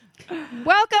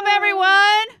Welcome,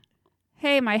 everyone.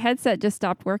 Hey, my headset just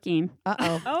stopped working.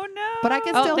 Uh-oh. Oh, no. But I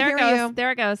can still there hear it goes. you.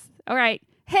 There it goes. All right.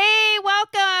 Hey,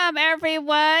 welcome,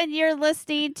 everyone. You're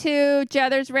listening to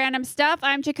Jether's Random Stuff.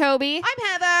 I'm Jacoby. I'm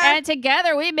Heather. And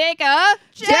together we make a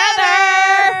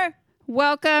Jether.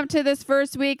 Welcome to this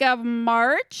first week of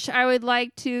March. I would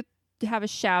like to have a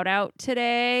shout out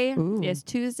today. Ooh. It's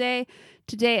Tuesday.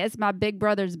 Today is my big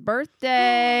brother's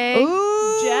birthday. Ooh.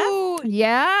 Jeff?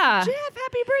 Yeah. Jeff,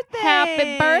 happy birthday.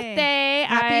 Happy birthday.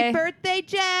 Happy birthday,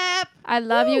 Jeff. I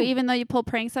love you Woo. even though you pull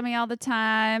pranks on me all the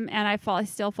time and I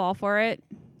still fall for it.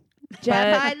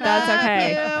 Jeff, But I love that's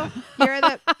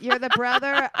okay. you. You're the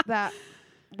brother that,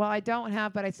 well, I don't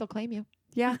have, but I still claim you.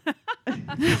 Yeah.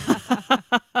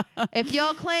 If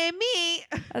you'll claim me.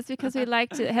 That's because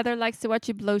Heather likes to watch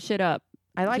you blow shit up.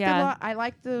 I like Yeah. I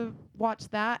like to watch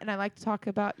that, and I like to talk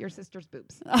about your sister's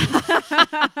boobs.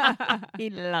 He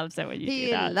loves it when you do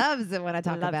He that. loves it when I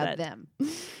talk Loves about it. them.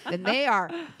 And they are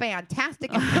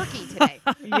fantastic and perky today.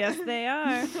 Yes, they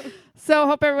are. So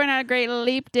hope everyone had a great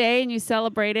leap day and you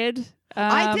celebrated.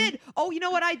 I did. Oh, you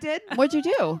know what I did? What'd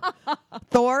you do?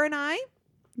 Thor and I, with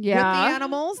the Yeah.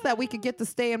 animals that we could get to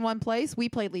stay in one place, we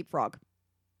played leapfrog.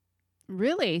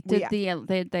 Really? Yeah.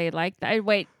 Did they like that?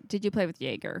 Wait, did you play with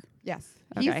Jaeger? Yes.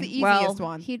 Okay. He's the easiest well,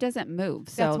 one. He doesn't move,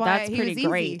 so That's why that's he pretty was easy.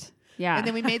 great. Yeah. And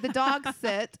then we made the dogs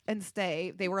sit and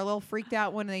stay. They were a little freaked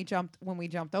out when we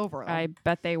jumped over them. I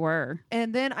bet they were.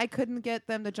 And then I couldn't get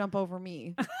them to jump over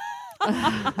me.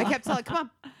 I kept telling, come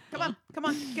on,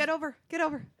 get over.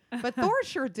 But Thor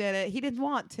sure did it. He didn't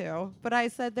want to. But I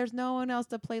said, there's no one else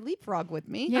to play leapfrog with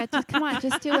me. Yeah, just come on,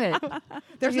 just do it.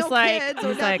 There's he's no like, kids or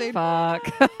he's like, nothing.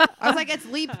 fuck. I was like, it's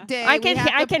leap day. I We can have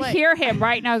to I can play. hear him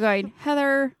right now going,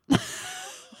 Heather,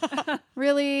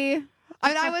 really?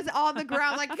 And I was on the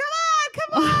ground like,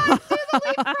 come on, do the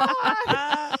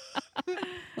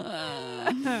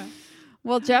leapfrog.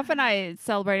 Well, Jeff and I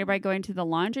celebrated by going to the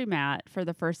laundromat for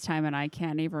the first time, and I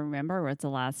can't even remember what's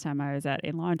the last time I was at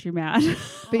a laundromat.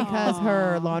 Because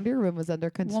her Aw. laundry room was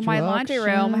under construction. Well, my laundry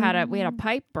room we had a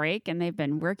pipe break, and they've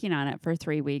been working on it for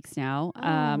 3 weeks now.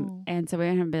 Oh. And so we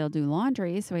haven't been able to do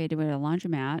laundry, so we had to go to a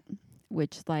laundromat,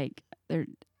 which I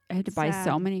had to buy so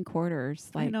Sad. many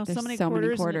quarters. Like I know, there's so many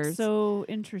quarters. quarters. And it's so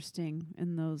interesting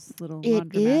in those little It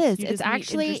laundromats. is. You It's just meet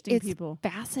actually interesting it's people.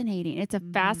 fascinating. It's a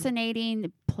Mhm.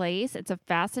 fascinating place. It's a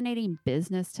fascinating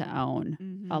business to own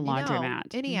Mhm. a laundromat.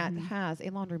 Eniat Mhm. has a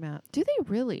laundromat. Do they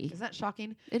really? Isn't that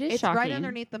shocking? It is It's shocking. right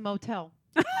underneath the motel.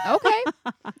 Okay.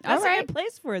 That's All a right. good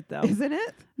place for it, though. Isn't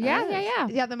it? Yeah.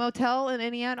 Yeah, the motel in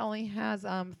Eniat only has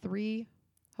 3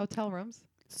 hotel rooms.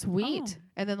 Sweet.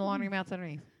 And then the laundromat's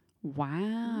underneath.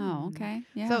 Wow. Mm. Okay.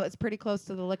 Yeah. So it's pretty close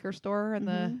to the liquor store and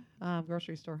Mhm. the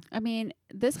grocery store. I mean,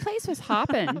 this place was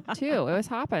hopping too. It was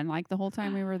hopping like the whole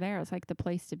time we were there. It's like the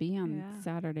place to be on Yeah.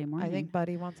 Saturday morning. I think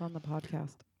Buddy wants on the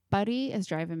podcast. Buddy is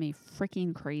driving me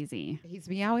freaking crazy. He's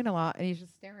meowing a lot and he's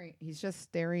just staring.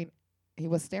 He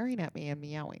was staring at me and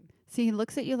meowing. See, he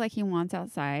looks at you like he wants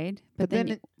outside, But then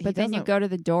you, it- he but then you doesn't- go to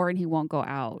the door and he won't go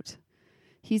out.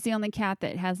 He's the only cat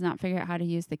that has not figured out how to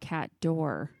use the cat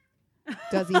door.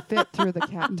 Does he fit through the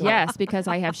cat door? Yes, because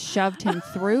I have shoved him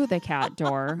through the cat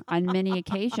door on many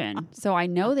occasions. So I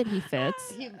know that he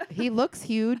fits, He looks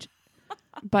huge.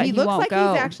 but he looks won't like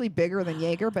go. he's actually bigger than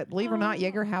Jaeger, but believe it or not,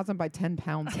 Jaeger has him by 10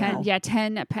 pounds. now.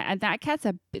 10. That cat's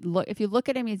look. If you look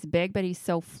at him, he's big, but he's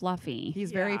so fluffy.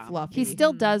 He's very Yeah. fluffy. He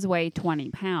still does weigh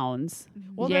 20 pounds.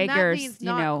 Well, then that Jaeger's, means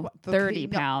not 30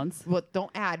 no. pounds. Well,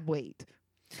 don't add weight.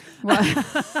 Well,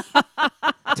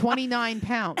 29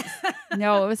 pounds.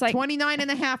 no, it was like 29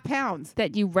 and a half pounds.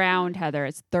 that you round, Heather.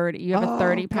 It's 30. You have a Oh,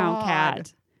 30-pound God.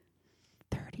 cat.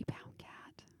 30-pound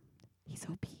cat. He's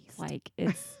obese.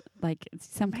 Like it's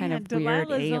some kind Man, of weird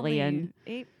Delilah's alien.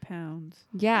 only 8 pounds.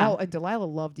 Yeah, Oh, and Delilah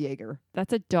loved Jaeger.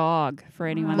 that's a dog for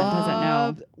anyone that doesn't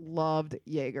know. Loved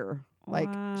Jaeger. Like,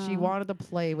 she Wow. wanted to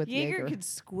play with Jaeger Jaeger. could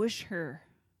squish her.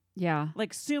 Yeah,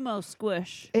 Like sumo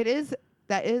squish.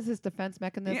 That is his defense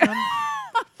mechanism.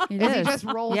 it Is is. he just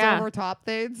rolls Yeah. over top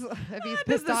things if he's Does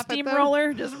pissed the off at them?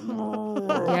 steamroller just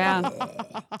Yeah.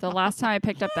 The last time I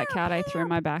picked up that cat, I threw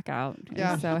my back out. It was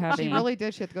Yeah, so heavy. she really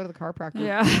did. She had to go to the chiropractor.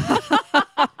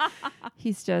 Yeah.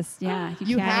 He's just You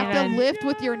can't have even, to lift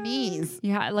with your knees.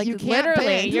 Yeah, like you can't literally,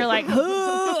 bend. you're like,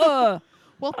 "Ugh."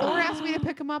 Well, Thor asked me to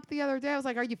pick him up the other day. I was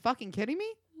like, "Are you fucking kidding me?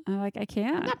 I'm like, I I'm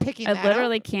can't. not picking I that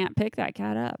literally up." can't pick that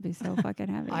cat up. He's so fucking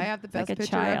heavy. I have the It's like best a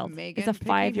picture of child. Megan It's a picking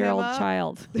him 5-year-old up.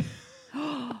 child.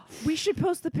 We should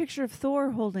post the picture of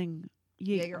Thor holding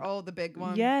Jaeger. Oh, the big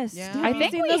one. Yes. Yeah. Have I you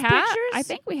think seen we those have. pictures? I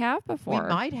think we have we before.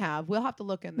 might have. We'll have to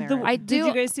look in there. The- I Did do-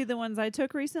 you guys see the ones I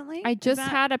took recently? I Is just that-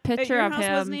 had a at picture your of house,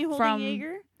 wasn't he him holding from.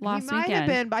 Jaeger? last he might weekend. have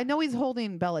been, but I know he's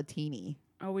holding Bellatini,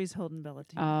 Always holding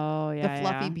Bellatini. Oh yeah, the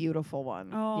fluffy, yeah. beautiful one.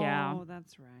 Oh, yeah.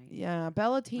 that's right. Yeah,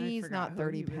 Bellatini's forgot not who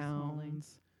 30 he was holding.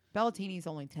 pounds. Bellatini's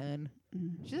only 10.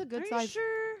 Mm. She's a good Are size. you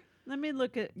sure? Let me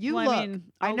look at. You well, look. I mean,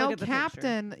 I I'll know look at the picture.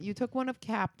 Captain. You took one of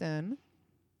Captain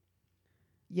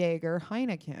Jaeger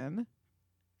Heineken,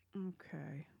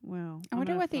 Okay. Well, I I'm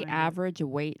wonder gonna what the find it. average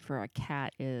weight for a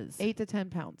cat is. 8 to 10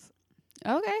 pounds.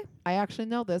 Okay. I actually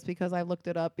know this because I looked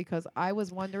it up because I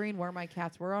was wondering where my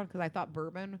cats were on because I thought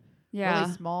bourbon Yeah.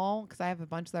 really small because I have a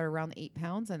bunch that are around 8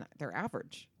 pounds and they're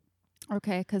average.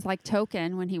 Okay, because like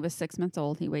Token, when he was 6 months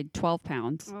old, he weighed 12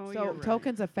 pounds. Oh, So you're right.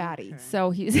 Token's a fatty. Okay.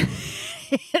 So he's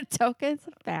Token's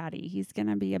a fatty. He's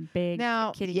gonna be a big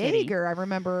Now kitty. Jaeger, I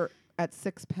remember at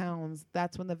 6 pounds,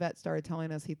 that's when the vet started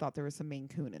telling us he thought there was some Maine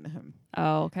Coon in him.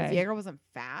 Oh, 'Cause okay. Jaeger wasn't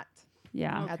fat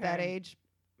Yeah. at that Okay. age.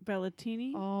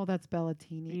 Bellatini. Oh, that's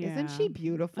Bellatini. Isn't Yeah. she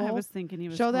beautiful? I was thinking he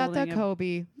was. Show that to holding a-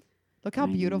 Kobe. Look how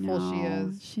I beautiful she know.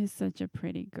 is. She's such a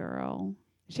pretty girl.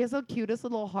 She has the cutest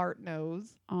little heart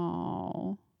nose.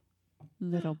 Oh,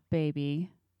 little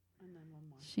baby. And then one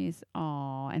more. She's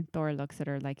and Thor looks at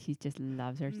her like he just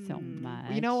loves her so Mm.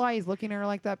 much. You know why he's looking at her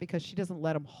like that? Because she doesn't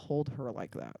let him hold her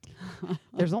like that.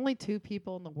 There's only 2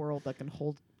 people in the world that can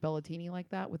hold Bellatini like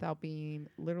that without being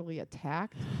literally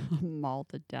attacked, mauled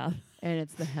to death. and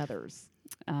it's the Heathers.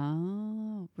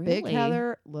 Oh, really? Big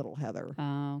Heather, little Heather Oh,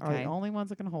 are the okay. only ones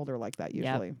that can hold her like that Yep.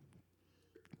 usually.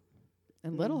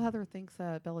 And little Mm. Heather thinks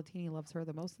that Bellatini loves her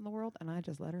the most in the world, and I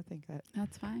just let her think that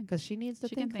That's fine. because she needs to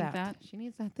She can think, think that. that. She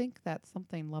needs to think that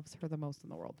something loves her the most in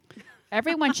the world.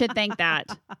 Everyone should think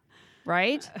that,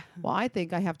 right? Well, I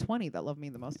think I have 20 that love me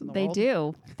the most in the They world.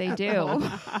 do. They do.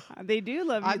 They do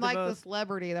love you I'm the like the most.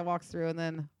 celebrity that walks through, and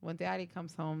then when Daddy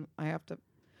comes home, I have to.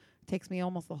 It takes me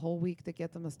almost the whole week to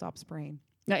get them to stop spraying.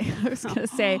 I was gonna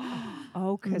say.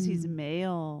 Oh, because he's Mm.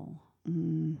 male.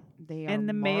 They And are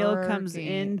the male comes marking.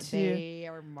 into- They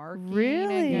are marking.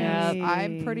 Really? Against, Yep.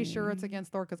 I'm pretty sure it's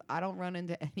against Thor because I don't run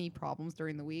into any problems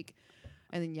during the week.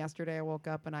 And then yesterday I woke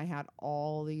up and I had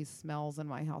all these smells in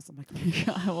my house. I'm like,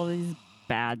 All these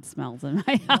bad smells in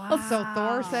my house. So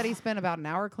Thor said he spent about an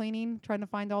hour cleaning, trying to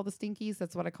find all the stinkies.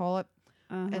 That's what I call it.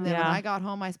 And then when Yeah. I got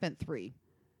home, I spent 3.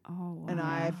 Oh, wow. And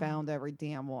I found every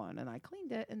damn one, and I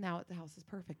cleaned it, and now the house is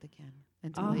perfect again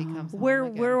until he comes home. Where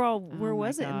again. where Oh where my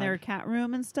was it in their God. cat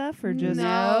room and stuff, or just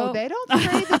no, Nope. they don't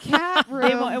spray the cat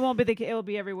room. It won't be it will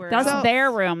be everywhere. That's So-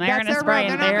 their room. They're That's gonna their spray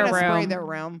room. in They're their not gonna spray room. their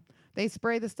room. They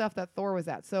spray the stuff that Thor was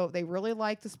at. So they really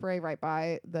like to spray right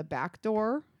by the back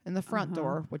door and the front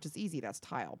door, which is easy. That's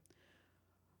tile.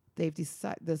 They've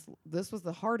decided this was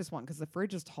the hardest one because the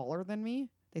fridge is taller than me.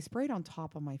 They sprayed on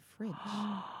top of my fridge,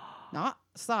 not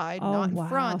side, oh, not in wow.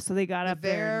 front. So they got The up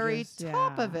there and very just-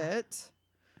 top yeah. of it.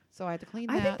 So I had to clean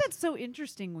I that. think that's so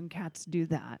interesting when cats do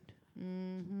that.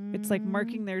 It's like Mhm.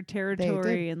 marking their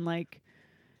territory and like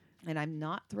And I'm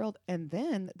not thrilled. And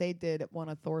then they did one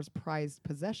of Thor's prized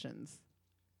possessions.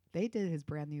 They did his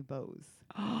brand new bows.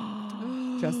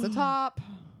 Just the top.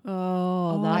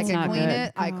 Oh, I that's could not clean good.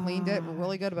 it. I cleaned it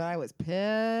really good, but I was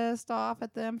pissed off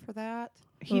at them for that.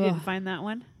 he didn't Ugh. find that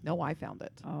one. No, I found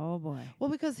it. Oh boy. Well,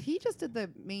 because he just did the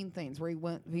mean things where he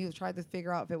was trying to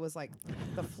figure out if it was like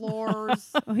the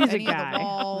floors, Oh, he's any a of guy. the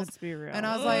walls. Let's be real. And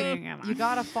I was like, you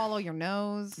got to follow your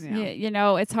nose. Yeah. You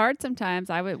know, it's hard sometimes.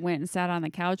 I went and sat on the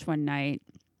couch one night,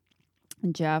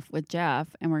 and Jeff,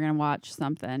 and we're gonna watch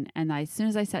something. And as soon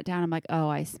as I sat down, I'm like, oh,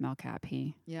 I smell cat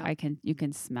pee. Yeah. You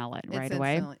can smell it It's right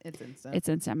away. It's instant. It's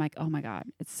instant. I'm like, oh my God,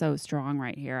 it's so strong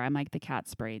right here. I'm like, the cat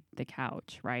sprayed the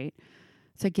couch, right?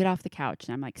 So I get off the couch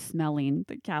and I'm like smelling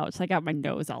the couch. I got my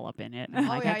nose all up in it. And I'm Oh,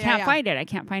 like, yeah, I yeah, can't yeah. find it. I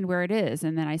can't find where it is.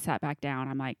 And then I sat back down.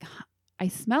 I'm like, I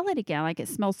smell it again. Like it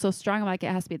smells so strong. I'm like,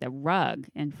 it has to be the rug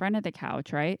in front of the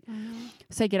couch, right?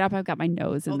 So I get up. I've got my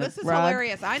nose in Oh, the this is rug.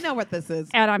 hilarious. I know what this is.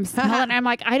 And I'm smelling. I'm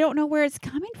like, I don't know where it's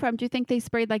coming from. Do you think they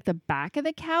sprayed like the back of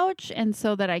the couch, and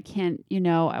so that I can't,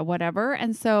 whatever?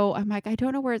 And so I'm like, I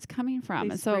don't know where it's coming from.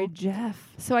 They And so, sprayed Jeff.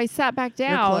 so I sat back You're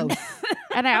down, close.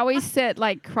 and I always sit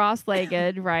like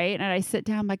cross-legged, right? And I sit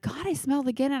down. I'm like, God, I smelled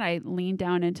again. And I leaned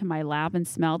down into my lap and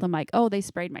smelled. I'm like, oh, they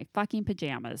sprayed my fucking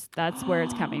pajamas. That's where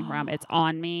it's coming from. It's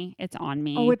on me. It's on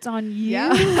me. Oh, it's on you.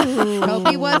 Yeah.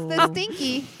 Kobe was the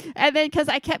stinky. And then because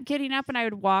I kept getting up and I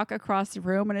would walk across the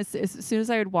room, and as soon as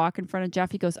I would walk in front of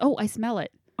Jeff, he goes, "Oh, I smell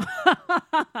it."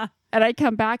 And I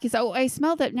come back, he's, "Oh, I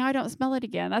smelled it. Now I don't smell it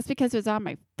again." That's because it was on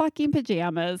my fucking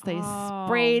pajamas. They Oh,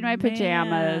 sprayed my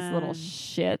pajamas, little man.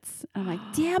 shits. I'm like,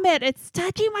 damn it, it's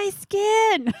touching my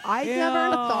skin. I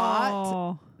never thought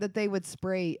Oh. that they would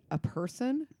spray a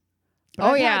person, But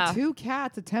Oh, I've yeah. had 2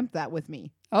 cats attempt that with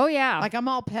me. Oh yeah. Like I'm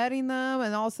all petting them,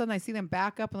 and all of a sudden I see them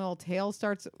back up, and the little tail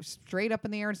starts straight up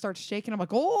in the air and starts shaking. I'm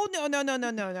like, oh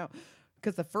no.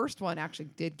 Because the first one actually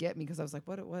did get me because I was like,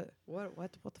 what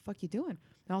the fuck you doing? And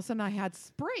all of a sudden I had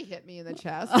spray hit me in the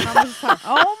chest. And I was just like,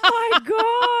 Oh my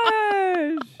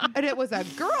gosh. and it was a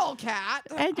girl cat.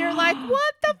 and you're like,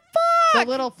 what the The fuck?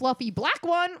 little fluffy black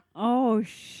one Oh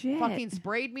shit. fucking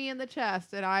sprayed me in the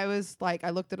chest. And I was like, I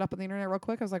looked it up on the internet real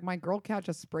quick. I was like, my girl cat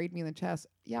just sprayed me in the chest.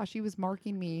 Yeah, she was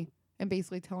marking me and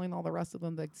basically telling all the rest of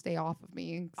them to stay off of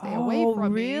me and stay away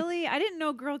from me. really? I didn't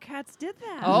know girl cats did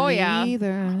that. Oh, yeah.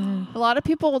 Either. A lot of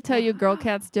people will tell you girl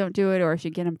cats don't do it, or if you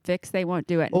get them fixed, they won't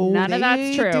do it. None of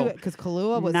that's true. Because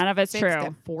Kahlua was None of it's fixed true.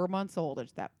 at 4 months old.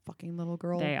 It's that fucking little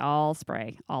girl. They all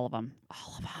spray, all of them.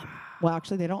 Well,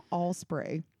 actually, they don't all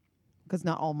spray because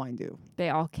not all mine do. They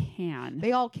all can.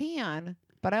 They all can,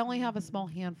 but I only have a small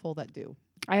handful that do.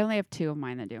 I only have 2 of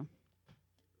mine that do.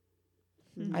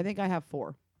 I think I have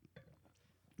 4.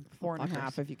 4 and a Fuckers.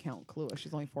 half if you count Kahlua.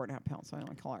 She's only 4.5 pounds, so I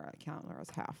only count her as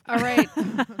half. All right.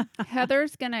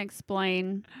 Heather's going to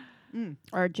explain Mm.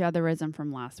 our jetherism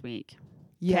from last week.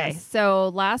 Yes. Okay, so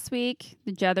last week,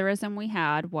 the jetherism we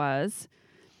had was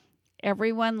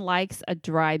everyone likes a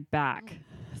dry back.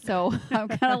 So I'm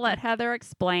going to let Heather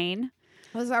explain.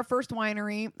 This is our first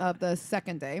winery of the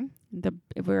second day. We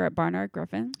were at Barnard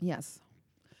Griffin. Yes.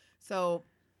 So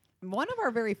one of our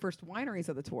very first wineries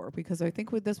of the tour, because I think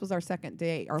this was our second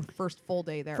day, our first full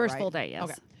day there. First right? full day, yes.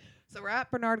 Okay. So we're at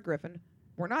Barnard Griffin.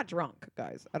 We're not drunk,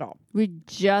 guys, at all. We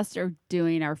just are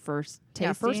doing our first tasting.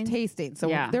 Yeah, first tasting. So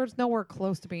Yeah. there's nowhere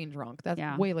close to being drunk. That's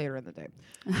Yeah. way later in the day.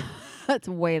 That's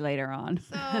way later on.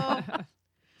 So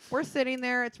we're sitting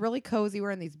there. It's really cozy.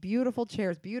 We're in these beautiful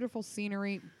chairs, beautiful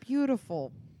scenery,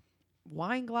 beautiful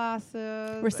wine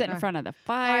glasses. We're sitting in and a front of the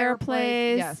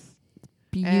fireplace. Yes.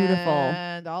 Beautiful.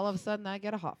 And all of a sudden, I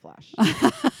get a hot flash.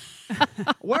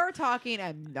 We're talking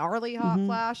a gnarly hot Mhm.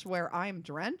 flash where I'm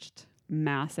drenched,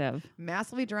 Massive.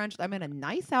 massively drenched. I'm in a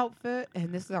nice outfit,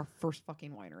 and this is our first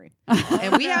fucking winery.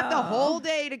 And we have the whole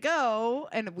day to go,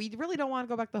 and we really don't want to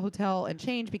go back to the hotel and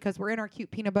change because we're in our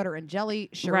cute peanut butter and jelly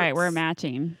shirts. Right, we're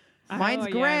matching. Mine's Oh, yeah,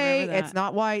 I gray. remember It's that.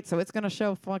 not white, so it's going to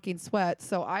show fucking sweat.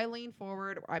 So I lean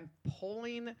forward. I'm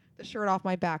pulling the shirt off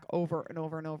my back over and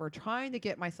over and over, trying to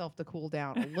get myself to cool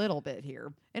down a little bit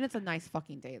here. And it's a nice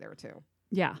fucking day there, too.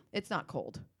 Yeah. It's not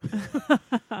cold.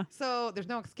 So there's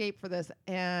no escape for this.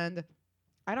 And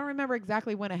I don't remember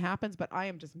exactly when it happens, but I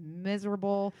am just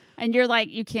miserable. And you're like,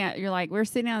 you're like, we're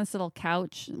sitting on this little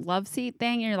couch love seat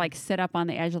thing. And you're like, sit up on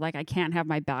the edge. You're like, I can't have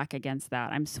my back against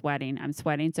that. I'm sweating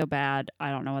so bad. I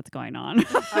don't know what's going on.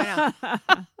 I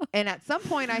know. And at some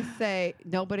point I say,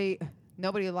 nobody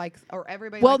likes, or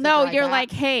everybody Well, likes a no, dry you're back.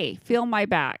 like, hey, feel my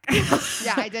back.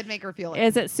 Yeah, I did make her feel it.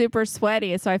 Is it super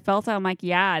sweaty? So I felt it. I'm like,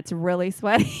 yeah, it's really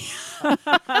sweaty.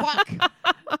 Fuck.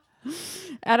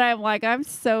 And I'm like, I'm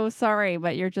so sorry,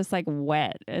 but you're just like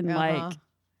wet. And Uh-huh. like,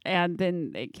 and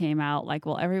then it came out like,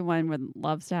 well, everyone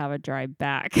loves to have a dry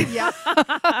back. Yeah.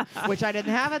 Which I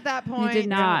didn't have at that point. did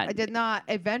No, not. I did not.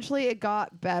 Eventually it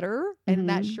got better and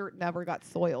that Mhm. shirt never got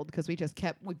soiled because we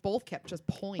both kept just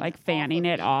pulling Like it off fanning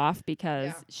of it me. off because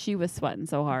Yeah. she was sweating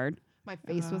so hard. My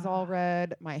face was all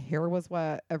red. My hair was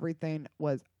wet. Everything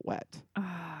was wet. Oh,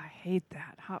 I hate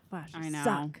that. Hot flashes I know.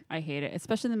 suck. I hate it.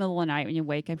 Especially in the middle of the night when you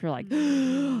wake up, you're like,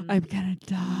 I'm going to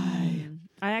die.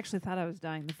 I actually thought I was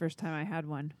dying the first time I had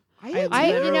one. I I-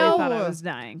 literally you know- thought I was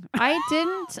dying. I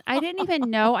didn't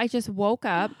even know. I just woke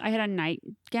up. I had a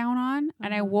nightgown on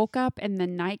and I Mhm. woke up and the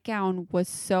nightgown was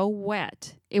so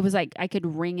wet. It was like I could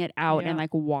wring it out and Yeah.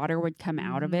 like water would come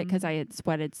out of it because I had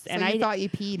sweated. So And you I thought you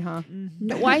peed, huh?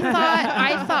 no, I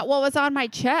thought well, it was on my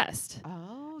chest.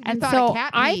 Oh, you And thought so a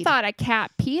cat I peed. thought a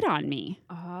cat peed on me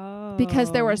Oh,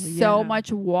 because there was so yeah.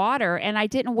 much water and I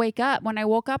didn't wake up. When I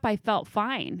woke up, I felt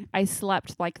fine. I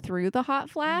slept like through the hot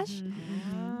flash. Mhm.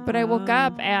 But I woke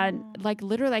up and Oh. like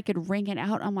literally I could wring it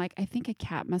out. I'm like, I think a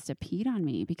cat must have peed on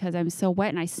me because I'm so wet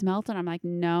and I smelled it. I'm like,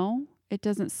 no, it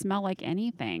doesn't smell like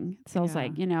anything. So I was Yeah.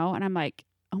 like, and I'm like,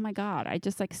 oh my God, I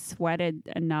just like sweated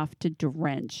enough to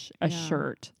drench a Yeah.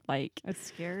 shirt. Like, It's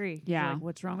scary. Yeah. You're like,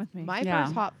 what's wrong with me? My Yeah.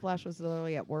 first hot flash was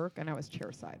literally at work and I was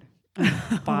chairside.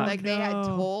 fuck. Like they had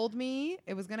no. told me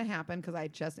it was going to happen because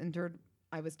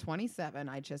I was 27.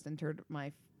 I just entered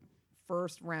my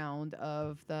first round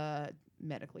of the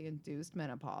medically induced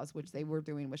menopause, which they were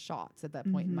doing with shots at that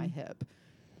point in my hip.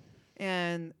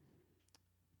 And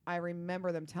I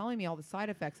remember them telling me all the side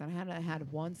effects, and I hadn't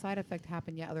had one side effect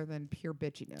happen yet other than pure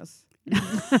bitchiness.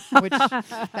 Which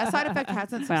that side effect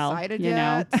hasn't Well, subsided you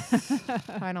know. yet.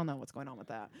 I don't know what's going on with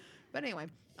that. But anyway,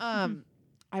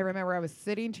 I remember I was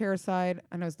sitting chairside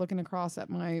and I was looking across at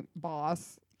my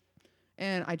boss,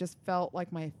 and I just felt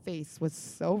like my face was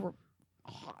so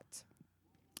hot.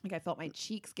 Like I felt my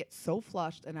cheeks get so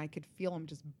flushed, and I could feel them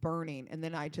just burning. And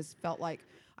then I just felt like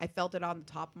I felt it on the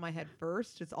top of my head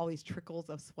first, just all these trickles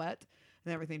of sweat,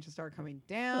 and everything just started coming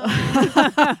down.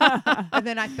 And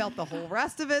then I felt the whole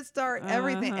rest of it start.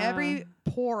 Everything, every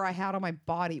pore I had on my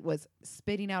body was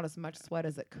spitting out as much sweat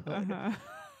as it could.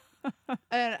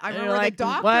 And I remember like, the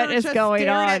doctor what is just going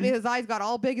staring at on? me. His eyes got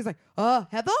all big. He's like,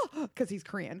 Heather? Because he's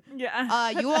Korean. Yeah.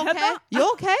 You okay?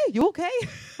 You okay? You okay?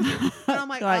 And I'm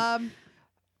like, Like-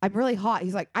 I'm really hot.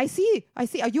 He's like, I see. Are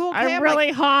you okay? I'm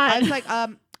really hot. I was like,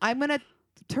 I'm going to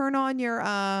turn on your, oh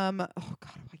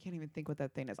God, I can't even think what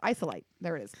that thing is. Isolate.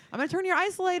 There it is. I'm going to turn your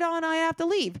Isolate on. I have to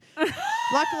leave.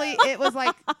 Luckily, it was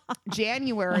like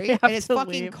January and it's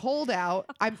fucking cold out.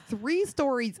 I'm 3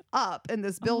 stories up in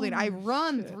this building. I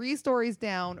run 3 stories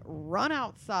down, run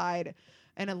outside,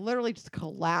 and I literally just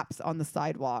collapse on the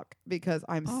sidewalk because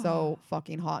I'm so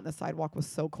fucking hot and the sidewalk was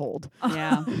so cold.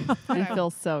 Yeah. It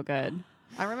feels so good.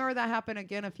 I remember that happened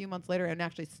again a few months later and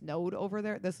actually snowed over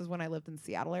there. This is when I lived in the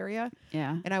Seattle area.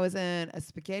 Yeah. And I was in a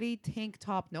spaghetti tank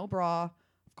top, no bra,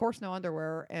 of course no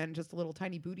underwear, and just little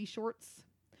tiny booty shorts.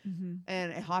 Mm-hmm.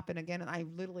 And it happened again, and I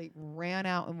literally ran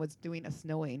out and was doing a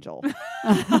snow angel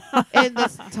in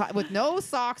this with no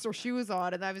socks or shoes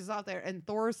on. And I was out there, and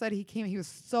Thor said he was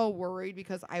so worried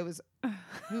because he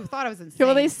thought I was insane.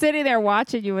 Well, he's sitting there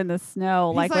watching you in the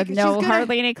snow, He's like like, with "She's no gonna-"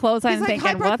 hardly any clothes on, He's and like,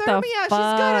 thinking, what the fuck? hypothermia, she's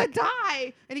gonna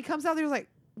die. And he comes out there, he's like,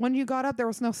 when you got up, there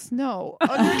was no snow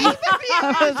underneath the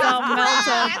It was all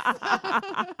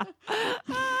melted.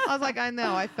 I was like, I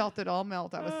know. I felt it all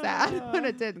melt. I was sad when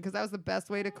it didn't because that was the best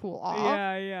way to cool off.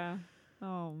 Yeah.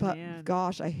 Oh, But man.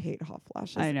 gosh, I hate hot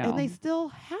flashes. I know. And they still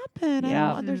happen. I Yeah.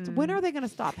 don't understand. When are they going to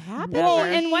stop happening? Well,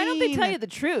 and why don't they tell you the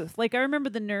truth? Like, I remember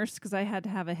the nurse, because I had to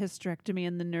have a hysterectomy,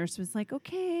 and the nurse was like,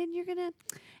 okay, and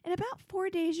in about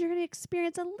 4 days, you're going to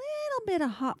experience a little bit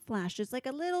of hot flashes, like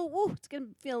a little, woo, it's going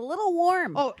to feel a little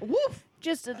warm. Oh, woof.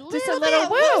 Just a little bit,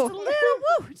 woo. woo. Just a little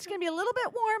woo. It's going to be a little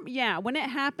bit warm. Yeah, when it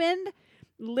happened,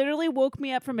 literally woke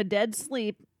me up from a dead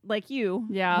sleep. Like you,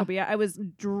 Yeah. Hobie, I was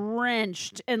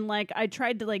drenched, and like I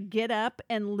tried to like get up,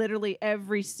 and literally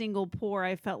every single pore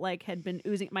I felt like had been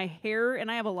oozing. My hair,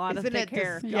 and I have a lot Isn't of thick it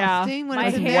hair. disgusting when My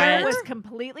it's in hair there? was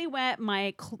completely wet.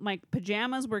 My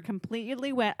pajamas were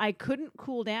completely wet. I couldn't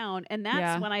cool down, and that's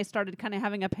Yeah. when I started kind of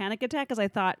having a panic attack because I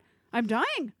thought I'm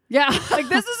dying. Yeah. Like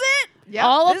this is it. Yep.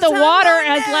 All of This the is how I'm water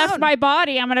going has left down. my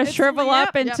body. I'm going to shrivel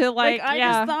up yep. into like, I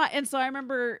yeah. just thought, and so I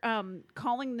remember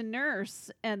calling the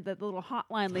nurse and the little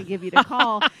hotline they give you to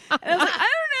call. And I was like, I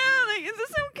don't know, like, is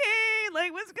this okay?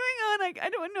 Like, what's going on? Like, I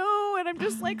don't know. And I'm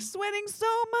just like sweating so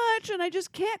much, and I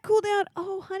just can't cool down.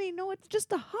 Oh, honey, no, it's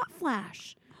just a hot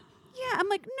flash. Yeah, I'm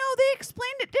like, no, they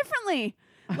explained it differently.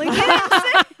 Like, they didn't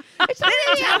say. They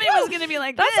didn't tell me it was going to be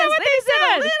like That's this. not what they said.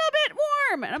 A said. little bit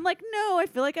warm. And I'm like, no, I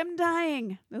feel like I'm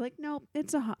dying. They're like, no,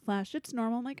 it's a hot flash. It's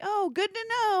normal. I'm like, oh, good to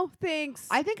know. Thanks.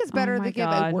 I think it's better my to give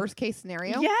God. a worst case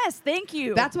scenario. Yes, thank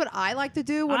you. That's what I like to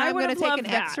do when I I'm going to would've take loved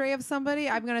an that. X-ray of somebody.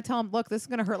 I'm going to tell them, look, this is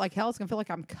going to hurt like hell. It's going to feel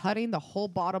like I'm cutting the whole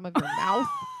bottom of your mouth.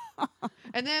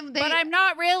 And then But I'm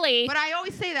not really. But I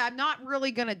always say that I'm not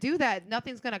really going to do that.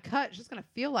 Nothing's going to cut. It's just going to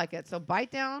feel like it. So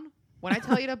bite down. When I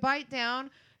tell you to bite down,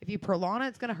 if you prolong it,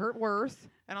 it's going to hurt worse.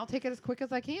 And I'll take it as quick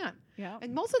as I can. yeah.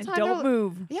 And most of the And time, don't they're-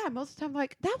 move. yeah, most of the time,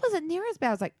 like, that wasn't near as bad.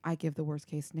 I was like, I give the worst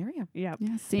case scenario. Yeah.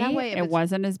 Yeah, see, That way, if it it's-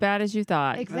 wasn't as bad as you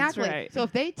thought. Exactly. right. So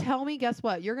if they tell me, guess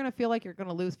what? You're going to feel like you're going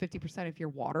to lose 50% of your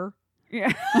water.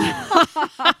 Yeah.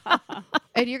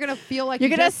 And you're going to feel like You're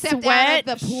you gonna just stepped sweat.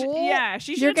 out of the pool. Yeah.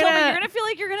 She You're should have told me gonna- you're gonna feel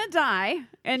like you're gonna die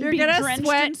and You're be gonna drenched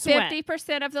sweat in sweat.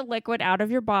 50% of the liquid out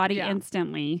of your body Yeah.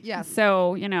 instantly. Yes.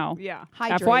 So, you know, Yeah.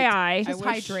 Hydrate. FYI, Just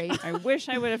hydrate. I wish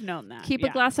I would have known that. keep Yeah.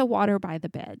 a glass of water by the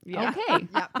bed. Yeah. Okay.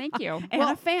 Yeah. Thank you. and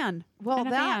Well- a fan. Well, And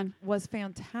a that fan. was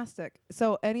fantastic.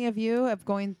 So any of you have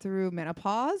going through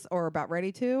menopause or about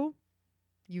ready to,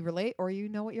 you relate or you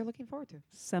know what you're looking forward to.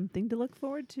 Something to look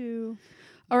forward to.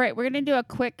 All right, we're going to do a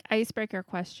quick icebreaker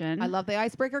question. I love the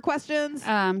icebreaker questions.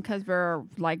 because we're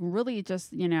like really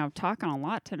just, talking a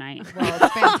lot tonight. Well,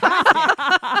 it's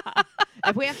fantastic.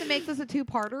 If we have to make this a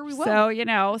two-parter, we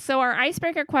will. So our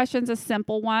icebreaker question's a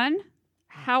simple one.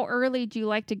 How early do you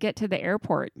like to get to the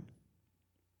airport?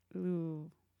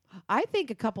 Ooh. I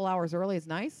think a couple hours early is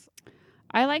nice.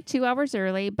 I like 2 hours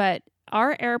early, but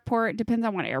our airport depends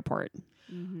on what airport.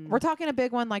 We're talking a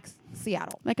big one like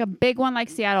Seattle, Like a big one like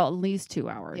Seattle, at least 2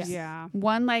 hours. Yes. Yeah.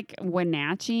 One like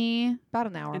Wenatchee, about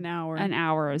an hour. An hour. an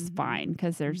hour is Mhm. fine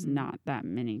because there's Mhm. not that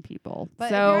many people. But if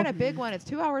so you're at a big one, it's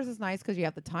 2 hours is nice because you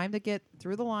have the time to get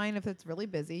through the line if it's really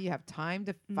busy. You have time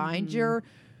to find Mhm. your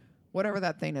whatever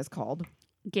that thing is called.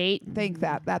 gate. Think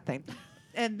that thing.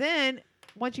 And then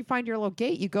once you find your little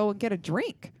gate, you go and get a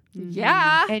drink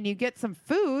Yeah. and you get some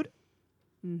food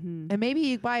Mm-hmm. and maybe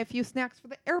you buy a few snacks for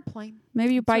the airplane.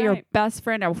 Maybe you buy That's your right. best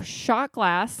friend a shot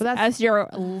glass But that's- as you're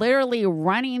literally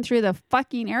running through the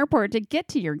fucking airport to get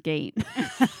to your gate.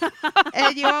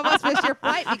 And you almost missed your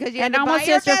flight because you had And to buy almost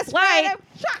your missed your best friend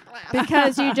a shot glass.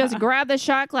 because you just grab the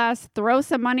shot glass, throw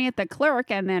some money at the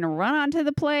clerk, and then run onto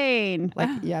the plane.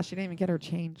 Like, yeah, she didn't even get her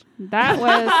change.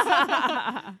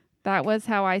 That was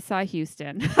how I saw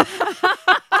Houston.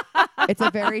 It's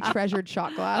a very treasured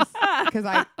shot glass because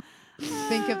I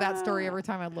think of that story every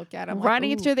time I look at it. I'm Running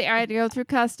like, ooh. through I had to go through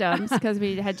customs because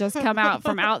we had just come out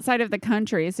from outside of the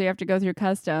country, so you have to go through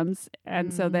customs,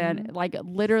 and so then like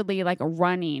literally like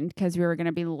running because we were going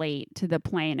to be late to the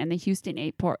plane, and the Houston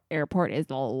airport is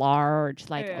large,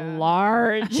 like Yeah.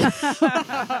 large.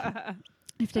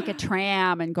 You have to take a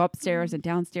tram and go upstairs and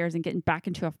downstairs and get back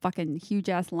into a fucking huge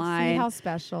ass See line. how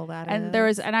special that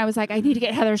is. And I was like, I need to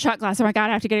get Heather a shot glass. Oh my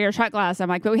God, I have to get her a shot glass. I'm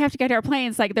like, but we have to get to our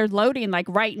planes. Like they're loading like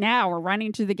right now. We're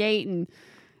running to the gate and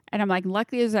I'm like,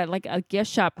 luckily there's like a gift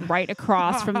shop right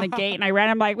across from the gate. And I ran,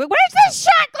 I'm like, where's the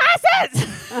shot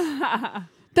glasses?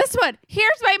 This one.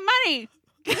 Here's my money.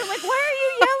 And I'm like, why are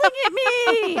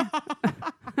you yelling at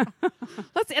me?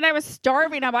 And I was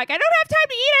starving. I'm like, I don't have time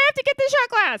to eat. I have to get this shot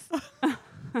glass.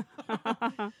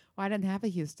 Well, I didn't have a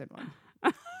Houston one.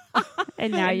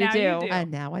 And now you Now you do. do.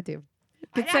 And now I do.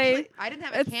 Could say I didn't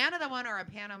have a Canada one or a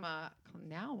Panama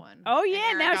Canal one. Oh, And yeah,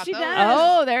 Erin now got she those. does.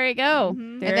 Oh, there you go.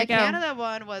 Mhm. There And you the go. Canada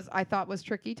one I thought was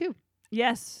tricky too.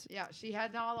 Yes. Yeah, she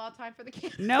had not a lot of time for the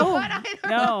Canada No. one. I don't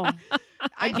No. know.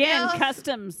 I Again, feel-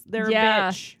 customs. They're Yeah.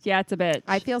 a bitch. Yeah, it's a bitch.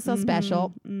 I feel so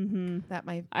special Mm-hmm. that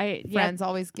my Yeah, friends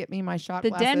always get me my shot the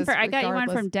glasses. Denver. I got you one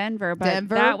regardless. from Denver, but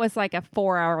Denver? that was like a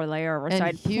 4-hour layover, so And I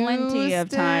had plenty of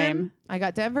time. Houston. I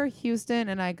got Denver, Houston,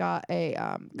 and I got a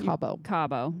Cabo.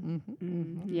 Cabo.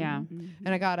 Yeah. And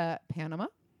I got a Panama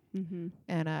Mm-hmm.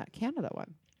 and a Canada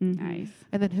one. Nice.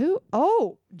 And then who?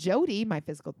 Oh, Jody, my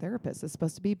physical therapist, is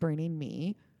supposed to be bringing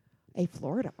me a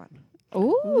Florida one.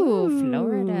 Ooh, She's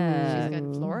Florida.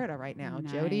 in Florida right now.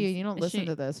 Jody, Nice. you don't Is listen she-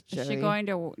 to this, Jody. Is she going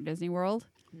to Disney World?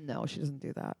 No, she doesn't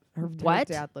do that. Her What?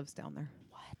 dad lives down there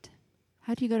What?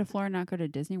 How do you go to Florida and not go to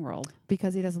Disney World?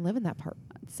 because he doesn't live in that part.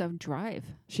 So drive.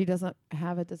 She doesn't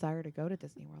have a desire to go to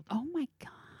Disney World. Oh my God.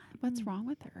 What's wrong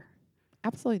with her?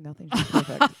 Absolutely nothing. She's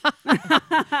perfect.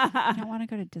 I don't want to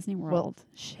go to Disney World.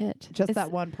 Shit. Just It's-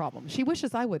 that one problem. She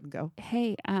wishes I wouldn't go.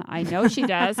 Hey, I know she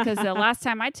does because the last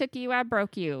time I took you, I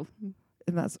broke you.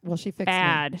 And that's, well, she fixed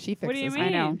Bad. me. She fixes What do you me. mean? I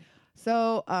know.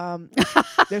 So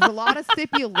there's a lot of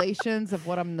stipulations of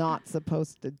what I'm not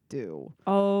supposed to do.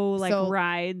 Oh, like So-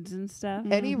 rides and stuff.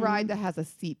 Any Mhm. ride that has a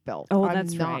seatbelt. Oh, I'm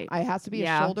that's not, right. I has to be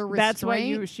Yeah. a shoulder restraint. That's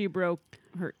why she broke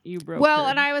her. You broke. Well, her.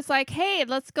 and I was like, hey,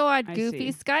 let's go on I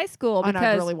Goofy see. Sky School And I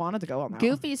because really wanted to go on that one.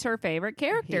 Goofy's her favorite He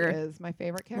character. is my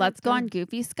favorite character. Let's go on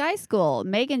Goofy Sky School.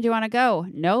 Megan, do you want to go?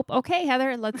 Nope. Okay,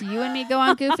 Heather, let's you and me go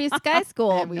on Goofy Sky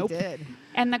School. And we did.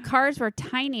 And the cars were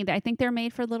tiny. I think they're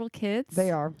made for little kids. They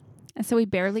are. And so we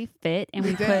barely fit. And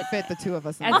we didn't put fit the two of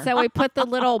us in and there. so we put the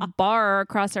little bar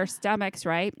across our stomachs,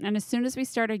 right? And as soon as we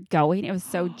started going, it was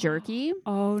so jerky.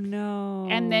 Oh no.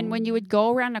 And then when you would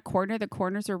go around a corner, the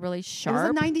corners were really It was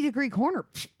sharp. a 90-degree corner.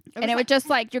 And it would just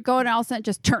like you're going, and all of a sudden it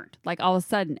just turned like all of a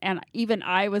sudden, and even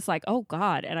I was like, "Oh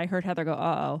God!" And I heard Heather go,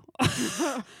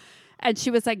 "Uh-oh," and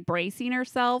she was like bracing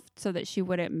herself so that she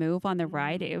wouldn't move on the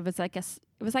ride. It was like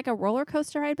a roller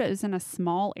coaster ride, but it was in a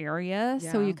small area,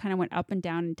 so Yeah. you kind of went up and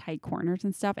down in tight corners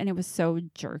and stuff, and it was so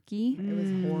jerky. It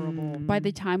was horrible. By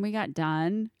the time we got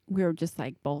done, we were just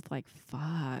like both like,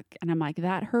 "Fuck," and I'm like,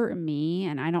 "That hurt me,"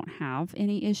 and I don't have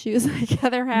any issues like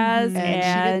Heather has, And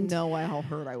she didn't know how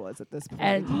hurt I was at this point.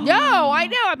 and no, I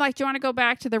know. I'm like, do you want to go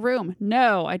back to the room?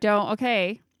 No, I don't.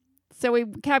 Okay. So we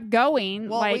kept going,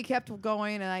 well, like we kept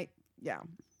going, and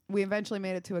we eventually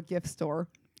made it to a gift store.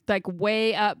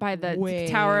 way up by the Way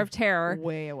Tower of Terror.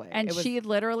 Way away. And It was she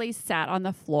literally sat on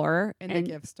the floor in the and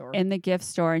gift store. in the gift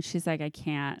store, and she's like, I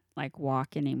can't like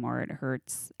walk anymore. It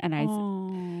hurts. And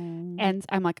and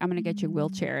I'm like, I'm gonna get you a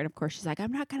wheelchair. And of course she's like,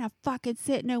 I'm not gonna fucking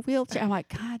sit in a wheelchair. I'm like,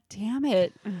 God damn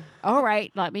it. All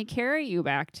right, let me carry you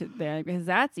back to there because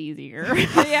that's easier.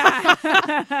 yeah.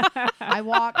 I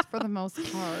walked for the most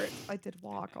part. I did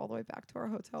walk all the way back to our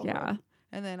hotel Yeah. room.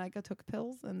 And then I took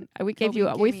pills, and We gave Toby you.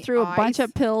 We gave me threw a bunch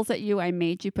of ice. pills at you. I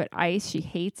made you put ice. She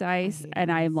hates ice, hate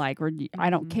and ice. I'm like, I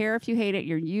don't Mhm. care if you hate it.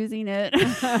 You're using it.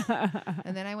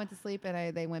 And then I went to sleep,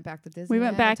 and they went back to Disney.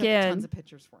 went back took in. tons of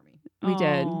pictures for me. We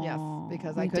did. Yes, Aw.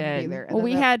 because We I couldn't be did. there. And Well,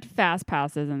 then we the- had fast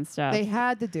passes and stuff. They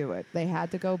had to do it. They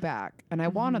had to go back, and I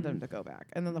wanted them Mhm. to go back.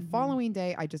 And then the Mhm. following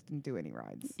day, I just didn't do any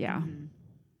rides. yeah. Mhm.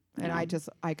 And Yeah.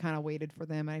 I kind of waited for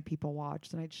them. And I people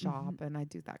watched, and I'd shop, and I'd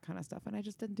do that kind of stuff. And I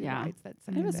just didn't do Yeah. rides that It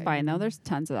second was day. fine though. There's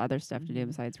tons of other stuff to do Mhm.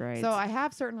 besides rides. So I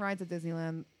have certain rides at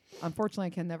Disneyland. Unfortunately,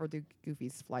 I can never do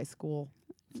Goofy's flight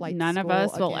None of school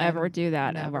us will again. ever do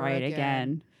that Never right again.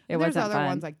 again. It And there's wasn't other fun.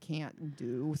 ones I can't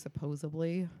do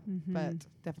supposedly, Mhm. but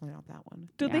definitely not that one.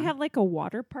 Do they Yeah. have like a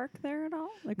water park there at all?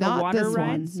 Like Not a water this one.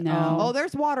 rides? No. Oh,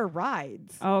 there's water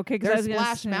rides. Oh, okay. 'Cause I There's was gonna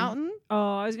Splash say- Mountain.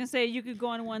 Oh, I was gonna say you could go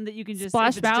on one that you can just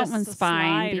Splash if it's just Mountain's a fine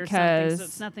slide or something, so because-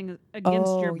 it's nothing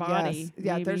against your Oh, body. yes.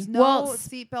 Yeah, maybe. there's no Well,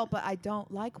 seatbelt, but I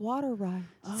don't like water rides.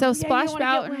 Oh, So yeah, you Splash don't wanna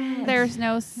get Mountain, wet. there's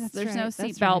no That's there's right, no that's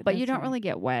seatbelt, right, but you that's don't right. really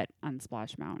get wet on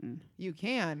Splash Mountain. You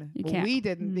can. You Well, can't. We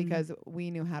didn't Mm. because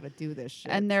we knew how to do this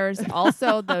shit. And there's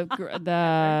also the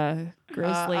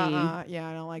Grizzly, Yeah,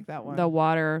 I don't like that one. the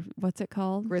water. What's it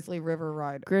called? Grizzly River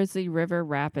ride. Grizzly River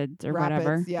Rapids or Rapids.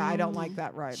 whatever. Yeah, I don't like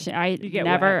that ride. I've get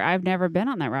never been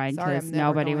on that ride Sorry, I'm because never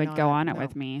nobody going would go on it No,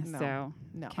 with me. no. So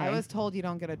No, Okay. I was told you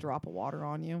don't get a drop of water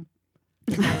on you.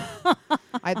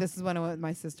 This is when I went with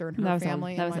my sister and That her was a-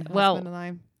 family that and was my a- well, husband and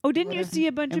I. Oh, didn't you Whatever. see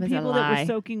a bunch It of was a people that lie. were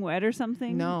soaking wet or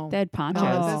something? No. they had No, ponchos.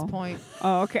 at Oh. this point.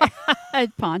 Oh, okay.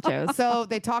 Had ponchos. So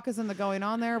they talk us into going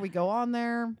on there. We go on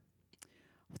there.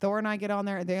 Thor and I get on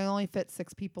there. They only fit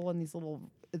 6 people in these little,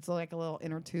 it's like a little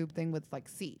inner tube thing with like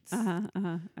seats.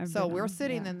 So we're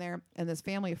sitting in there, and this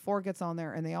family of 4 gets on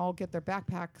there, and they all get their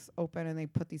backpacks open, and they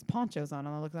put these ponchos on.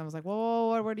 And I looked at them, I was like,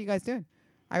 whoa, what are you guys doing?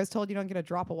 I was told you don't get a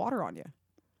drop of water on you.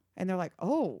 And they're like,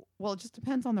 oh, well, it just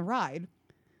depends on the ride.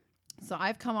 So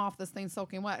I've come off this thing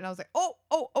soaking wet, and I was like,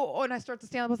 oh, and I start to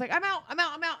stand up. I was like, I'm out.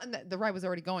 And the ride was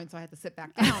already going, so I had to sit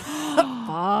back down. Fuck.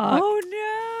 Oh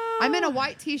no! I'm in a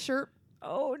white T-shirt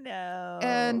Oh no!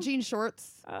 and jean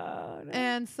shorts. Oh no!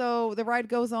 And so the ride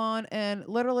goes on, and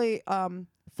literally 5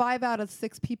 out of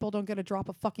 6 people don't get a drop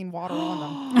of fucking water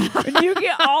on them. And you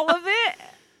get all of it.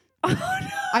 Oh no!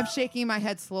 I'm shaking my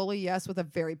head slowly, yes, with a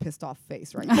very pissed off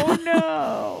face right now. Oh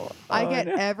no! I Oh, get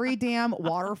no. every damn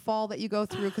waterfall that you go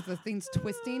through because the thing's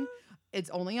twisting.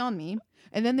 It's only on me.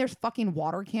 And then there's fucking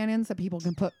water cannons that people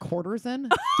can put quarters in.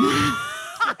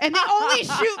 And they only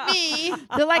shoot me.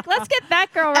 They're like, let's get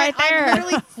that girl right And there. I'm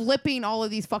literally flipping all of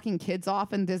these fucking kids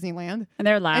off in Disneyland. And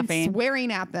they're I'm laughing.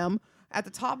 swearing at them at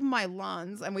the top of my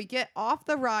lungs. And we get off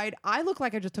the ride. I look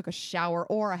like I just took a shower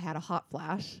or I had a hot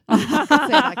flash. I can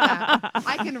say it like that.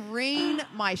 I can wring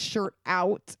my shirt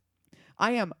out.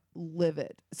 I am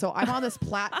livid. So I'm on this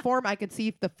platform. I could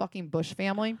see the fucking Bush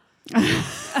family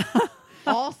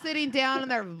all sitting down in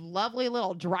their lovely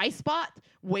little dry spot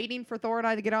waiting for Thor and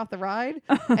I to get off the ride.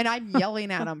 And I'm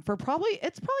yelling at them for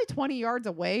it's probably 20 yards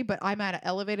away, but I'm at an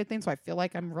elevated thing. So I feel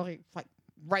like I'm really like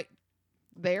right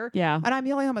there. Yeah. And I'm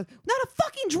yelling at them, not a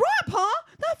fucking drop, huh?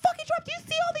 Not a fucking drop. Do you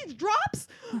see all these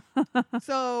drops?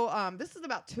 So this is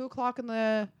about 2:00 in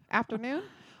the afternoon.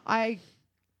 I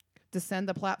descend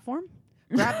the platform,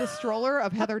 grab the stroller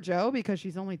of Heather Jo because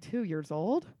she's only 2 years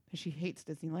old and she hates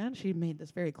Disneyland. She made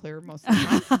this very clear most of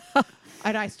the time.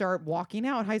 And I start walking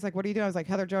out. And Heidi's like, what are you doing? I was like,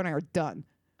 Heather Jo and I are done.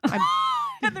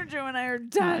 Heather Jo and I are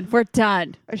done. We're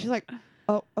done. And she's like,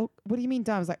 oh, what do you mean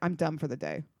done? I was like, I'm done for the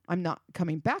day. I'm not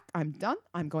coming back. I'm done.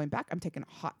 I'm going back. I'm taking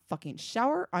a hot fucking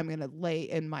shower. I'm going to lay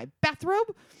in my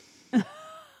bathrobe.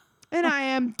 And I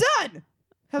am done.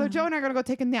 Heather Jo and I are going to go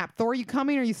take a nap. Thor, are you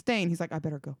coming or are you staying? He's like, I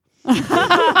better go.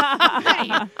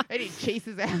 And he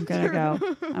chases after. I'm gonna go.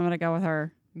 I'm gonna go with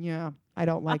her. Yeah, I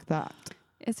don't like that.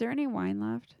 Is there any wine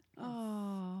left?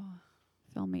 Oh,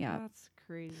 Fill me up. that's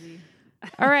crazy.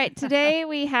 All right. Today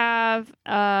we have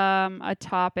a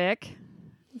topic.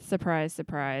 Surprise,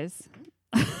 surprise.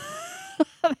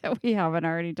 That we haven't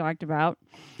already talked about.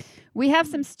 We have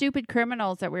some stupid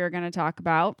criminals that we are going to talk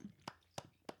about.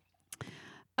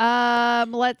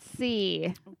 Let's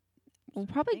see. We'll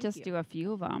probably Thank just you. do a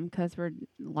few of them because we're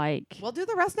like, We'll do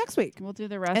the rest next week. we'll do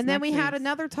the rest. And then next we had week.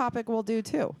 another topic we'll do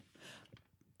too.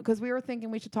 Because we were thinking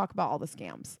we should talk about all the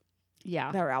scams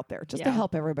Yeah. that are out there just to Yeah.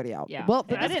 help everybody out. Yeah. Well,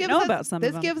 Yeah, I this didn't gives know us, about some of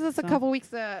this them, gives us a so. couple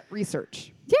weeks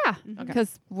research. Yeah. Okay.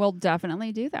 Because we'll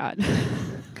definitely do that.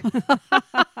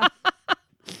 I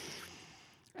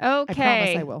promise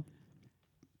Okay. I will.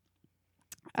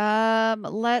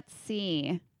 Let's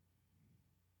see.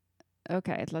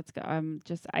 Okay, let's go.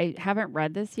 I haven't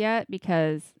read this yet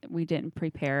because we didn't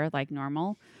prepare like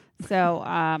normal. So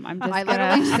I'm just I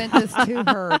gonna literally sent this to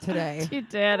her today. You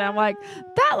did. I'm like,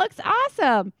 that looks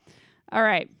awesome. All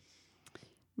right.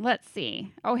 Let's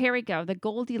see. Oh, here we go. The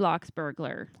Goldilocks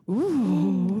burglar.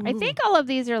 Ooh. I think all of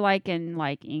these are like in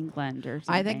like England or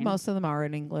something. I think most of them are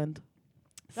in England.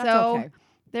 That's so okay.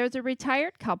 there's a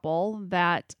retired couple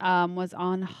that was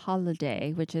on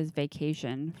holiday, which is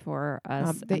vacation for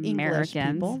us The English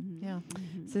Americans. people. Yeah.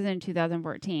 This is in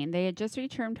 2014. They had just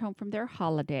returned home from their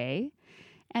holiday,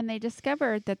 and they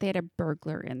discovered that they had a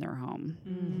burglar in their home.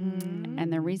 Mm-hmm.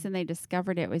 And the reason they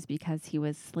discovered it was because he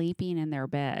was sleeping in their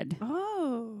bed.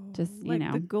 Oh, Just, you like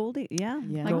know. the Goldie, Yeah.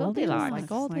 Like Goldilocks. Like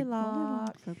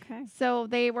Goldilocks. Okay. So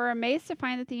they were amazed to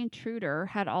find that the intruder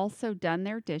had also done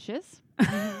their dishes.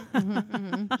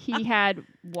 He had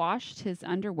washed his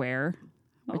underwear,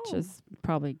 which Oh. is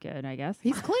probably good, I guess.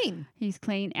 He's clean. He's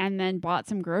clean, and then bought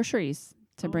some groceries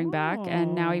to bring back,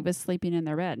 and now he Oh. was sleeping in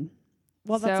their bed.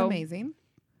 Well, that's So- amazing.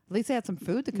 At least they had some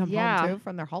food to come Yeah. home to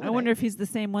from their holiday. I wonder if he's the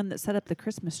same one that set up the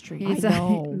Christmas tree. He's I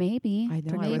know. maybe. I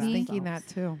know. I was Maybe. thinking that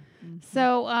too.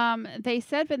 So they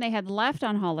said when they had left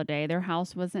on holiday, their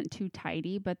house wasn't too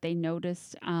tidy, but they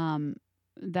noticed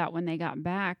that when they got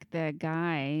back, the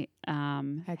guy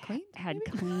Had cleaned. had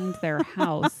maybe? cleaned their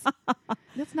house.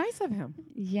 That's nice of him.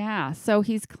 Yeah. So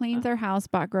he's cleaned their house,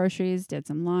 bought groceries, did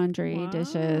some laundry,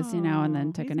 dishes, and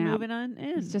then took He's a nap. Moving on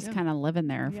in. He's just Yeah. kind of living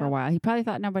there for a Yeah. while. He probably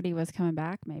thought nobody was coming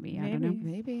back, maybe. I don't know.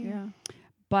 Maybe. Yeah.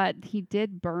 But he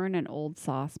did burn an old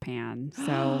saucepan.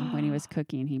 So when he was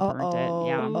cooking, he burned it.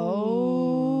 Yeah.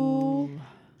 Oh.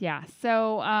 Yeah.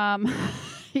 So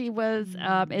he was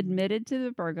admitted to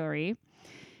the burglary.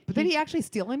 But did he actually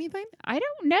steal anything? I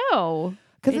don't know.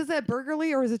 Because It- is it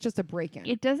burglary or is it just a break-in?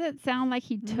 It doesn't sound like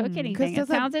he took anything. 'Cause It does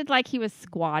that- sounded like he was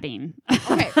squatting.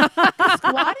 Okay.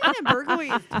 Squatting and burglary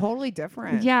is totally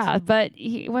different. Yeah, but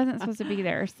he wasn't supposed to be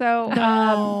there. So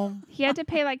No. he had to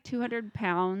pay like 200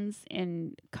 pounds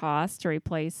in cost to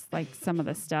replace like some of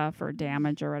the stuff or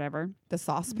damage or whatever. The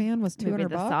saucepan was Maybe 200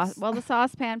 the bucks. Well, the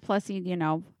saucepan plus he,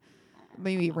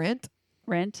 Maybe rent.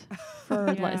 rent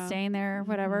for Yeah. staying there or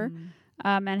whatever.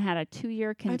 And had a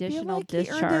 2-year conditional I feel like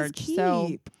discharge. He earned his So,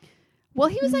 keep. well,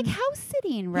 he was like house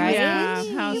sitting, right? Yeah,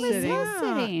 he house was sitting. house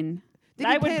sitting. Did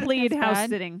I he would pay it- plead That's house bad.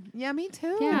 sitting Yeah, me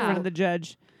too. in Yeah. front of the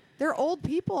judge. They're old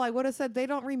people. I would have said they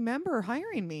don't remember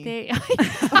hiring me. They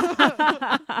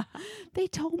they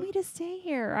told me to stay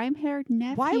here. I'm her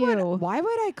nephew. why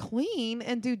would I clean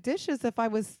and do dishes if I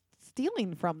was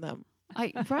stealing from them?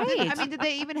 Right. I mean, did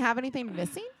they even have anything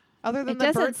missing other than It the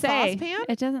doesn't burnt say. saucepan?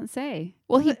 It doesn't say.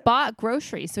 Well, he bought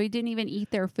groceries, so he didn't even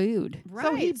eat their food.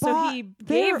 So he So bought he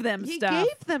their- gave them he stuff.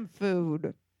 gave them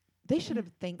food. They should have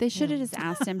thanked. They should have him. just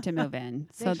asked him to move in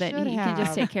so They that should he can just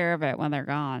have. take care of it when they're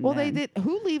gone. Well, they then. did.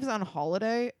 Who leaves on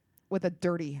holiday with a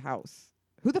dirty house?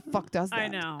 Who the fuck does that? I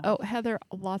know. Oh, Heather,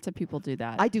 lots of people do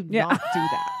that. I do Yeah. not do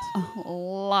that.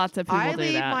 Lots of people I do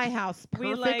leave that. my house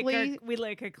perfectly. We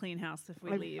like a clean house if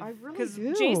we leave. I really Because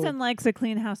do. Jason likes a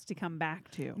clean house to come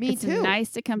back to. Me it's too. nice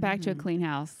to come back to a Mhm. clean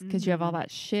house because you have all Mhm. that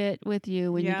shit with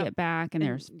you when Yep. you get back, and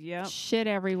there's Yep. shit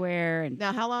everywhere. And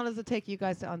Now, how long does it take you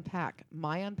guys to unpack?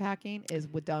 My unpacking is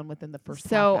done within the first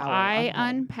so half hour. I I'm home.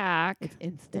 unpack. It's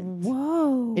instant.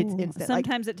 Whoa. It's instant. Like-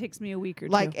 Sometimes it takes me a week or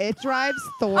Like two. it drives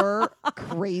Thor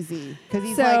crazy because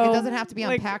he's like, it So, doesn't have to be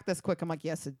like- unpacked this quick. I'm like,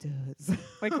 yes, it does.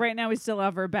 Like right now, we still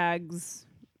have our bags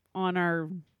on our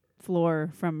floor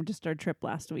from just our trip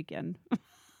last weekend.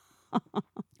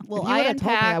 Well, if you I would've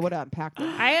told me, I unpack. would have unpacked it.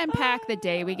 I unpack the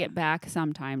day we get back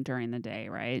sometime during the day,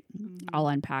 right? I'll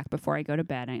unpack before I go to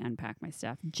bed. I unpack my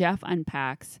stuff. Jeff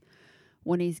unpacks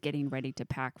when he's getting ready to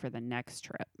pack for the next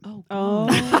trip. Oh,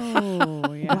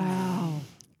 Oh, yeah. wow.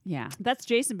 Yeah. That's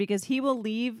Jason because he will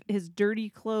leave his dirty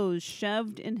clothes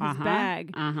shoved in his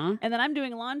bag. Uh-huh. And then I'm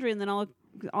doing laundry, and then I'll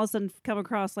all of a sudden come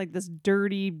across like this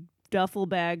dirty duffel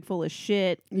bag full of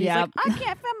shit. And he's Yep. like, I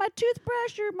can't find my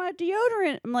toothbrush or my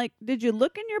deodorant. I'm like, did you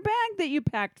look in your bag that you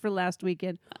packed for last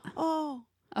weekend? Oh,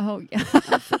 Oh, yeah.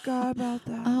 I forgot about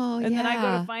that. Oh, and then I go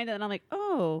yeah. to find it, and I'm like,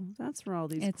 oh, that's where all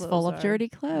these It's clothes full of are. dirty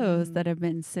clothes Mhm. that have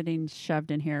been sitting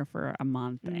shoved in here for a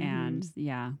month. And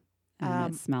yeah,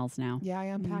 and it smells now. Yeah, I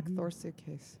unpack Mhm. Thor's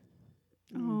suitcase.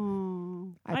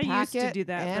 Oh, I I pack used to it do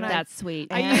that. and But That's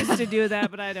sweet. I used to do that,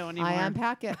 but I don't anymore. I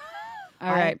unpack it.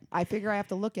 All right. I figure I have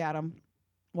to look at him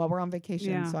while we're on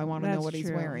vacation, Yeah, so I want to know that's what he's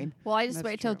true. wearing. Well, I just That's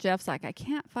wait till true. Jeff's like, I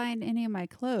can't find any of my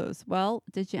clothes. Well,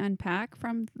 did you unpack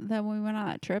from when we went on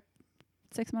that trip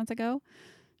 6 months ago?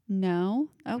 No.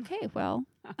 Okay, well,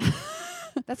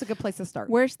 That's a good place to start.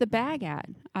 where's the bag at?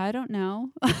 I don't know.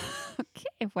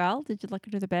 Okay, well, did you look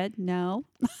under the bed? No.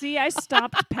 See, I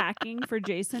stopped packing for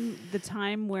Jason the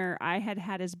time where I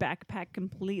had his backpack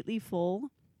completely full.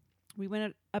 We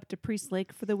went up to Priest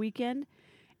Lake for the weekend,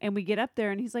 and we get up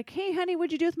there, and he's like, "Hey, honey,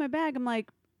 what'd you do with my bag?" I'm like,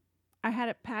 "I had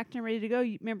it packed and ready to go.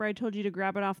 Remember I told you to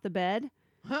grab it off the bed?"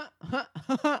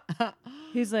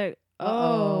 He's like, "Oh."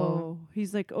 Uh-oh.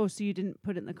 He's like, "Oh, so you didn't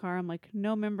put it in the car?" I'm like,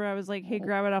 "No, remember I was like, hey,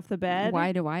 grab it off the bed."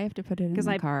 Why do I have to put it in Because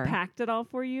the I car? packed it all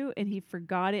for you, and he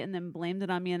forgot it and then blamed it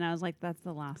on me. And I was like, "That's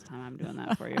the last time I'm doing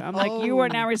that for you." I'm like, "You are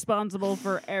now responsible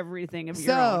for everything of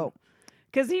your own." So,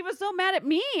 Because he was so mad at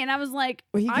me, and I was like,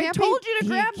 well, he "I can't told be- you to he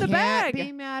grab the bag." Can't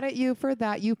be mad at you for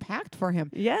that. You packed for him.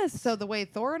 Yes. So the way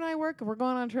Thor and I work, if we're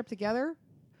going on a trip together,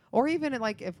 or even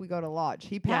like if we go to lodge,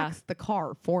 he packs the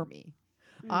car for me.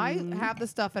 I have the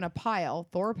stuff in a pile.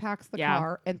 Thor packs the Yeah.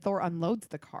 car, and Thor unloads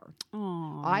the car.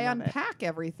 Oh, I unpack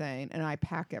everything, and I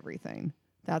pack everything.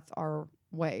 That's our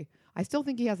way. I still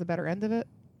think he has a better end of it,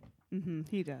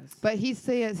 He does. but he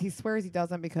swears he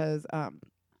doesn't because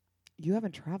you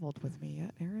haven't traveled with me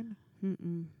yet, Aaron.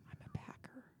 Mm-mm. I'm a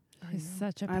packer. She's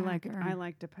such a I packer.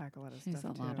 like to pack a lot of She's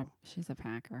stuff a lot too. of. She's a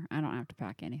packer. I don't have to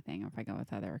pack anything if I go with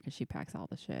Heather because she packs all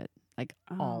the shit, like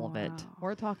all of it. wow.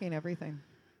 We're talking everything.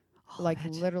 All Like of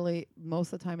it. literally,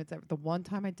 most of the time it's the one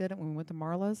time I did it when we went to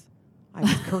Marla's. I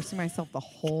was cursing myself the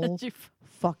whole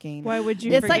fucking. Why would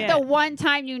you? It's like forget? the one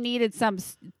time you needed some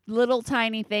little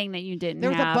tiny thing that you didn't There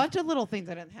was have. a bunch of little things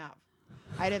I didn't have.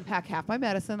 I didn't pack half my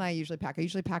medicine. I usually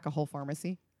pack a whole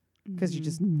pharmacy because you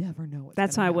just never know what's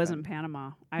That's gonna how I happen. was in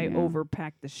Panama. I Yeah.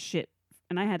 overpacked the shit,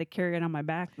 and I had to carry it on my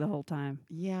back the whole time.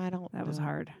 Yeah, I don't. That was know.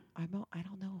 hard. I don't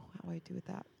know how I do with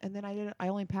that. And then I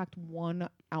only packed one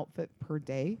outfit per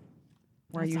day,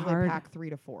 where That's I usually hard. pack 3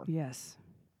 to 4 Yes,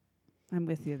 I'm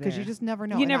with you there. because you just never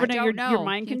know. you And never I, know. don't Your know.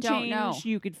 mind You can don't change. know.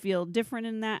 You could feel different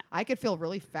in that. I could feel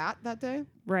really fat that day,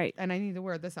 Right. and I need to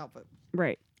wear this outfit.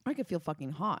 Right. I could feel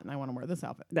fucking hot, and I want to wear this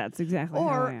outfit. That's exactly how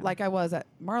I Or am. like I was at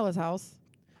Marla's house,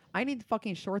 I need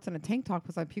fucking shorts and a tank top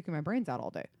because I'm puking my brains out all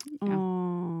day,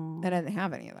 Oh. and I didn't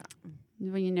have any of that.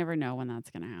 Well, you never know when that's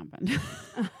going to happen.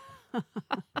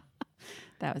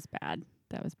 That was bad.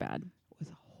 That was bad. It was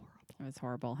horrible. It was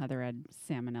horrible. Heather had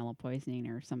salmonella poisoning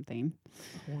or something.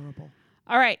 Horrible.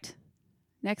 All right.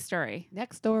 Next story.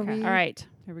 Next story. All right.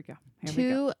 Here we go. Here we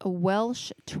go. Two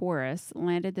Welsh tourists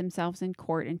landed themselves in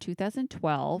court in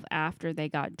 2012 after they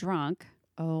got drunk,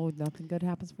 Oh, nothing good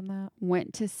happens from that.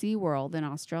 went to SeaWorld in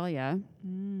Australia,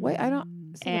 Wait, I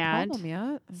don't see And- the problem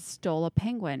yet. stole a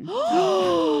penguin.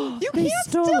 You They can't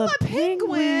stole steal a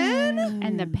penguin.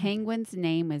 And the penguin's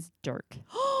name is Dirk.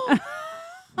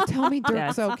 Tell me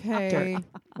Yes. Dirk's okay.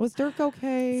 Was Dirk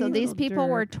okay? So these Little people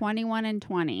were Dirk. 21 and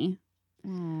 20.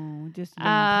 Oh, just young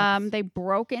pups. They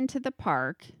broke into the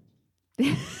park.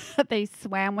 They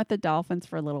swam with the dolphins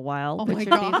for a little while, Oh which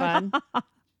my would God. be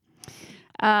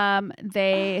fun.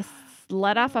 They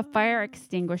let off a fire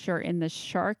extinguisher in the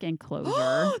shark enclosure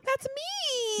That's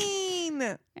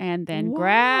mean. and then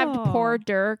grabbed Whoa. poor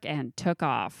Dirk and took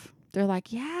off. They're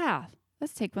like, yeah,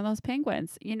 let's take one of those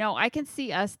penguins. You know, I can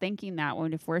see us thinking that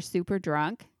when if we're super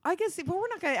drunk, I can see, but we're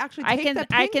not going to actually I take can that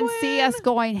I can see us penguin.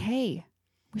 going, hey,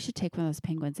 we should take one of those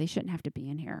penguins. They shouldn't have to be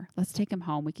in here. Let's take them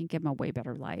home. We can give them a way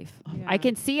better life. Yeah. I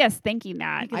can see us thinking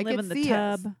that. You can I live could in the see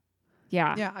us. tub.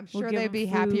 Yeah. Yeah, I'm We'll sure give they'd 'em be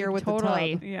happier food. with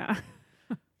Totally. the tub. Yeah.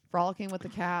 Frolicking with the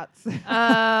cats.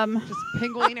 Um. Just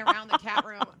penguining around the cat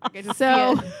room. I can just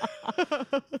So, see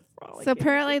it. so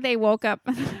apparently they woke up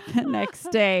the next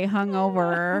day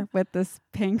hungover with this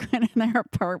penguin in their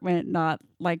apartment, not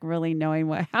like really knowing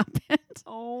what happened.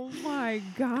 Oh my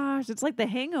gosh. It's like the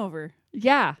hangover.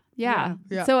 Yeah. Yeah.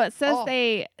 Yeah. So it says Oh.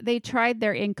 they tried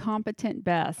their incompetent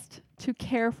best to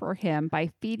care for him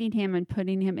by feeding him and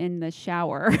putting him in the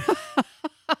shower.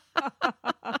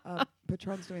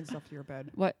 Patron's doing stuff to your bed.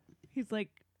 What? He's like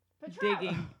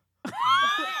digging.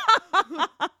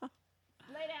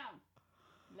 Lay down.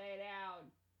 Lay down.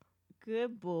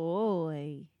 Good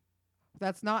boy.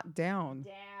 That's not down.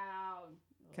 Down.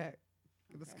 Okay.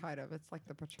 This kind of. It's like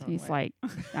the Patron He's way.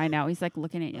 like, I know. He's like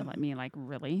looking at you like me, like,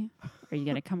 really? Are you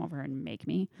gonna come over and make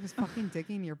me? He was fucking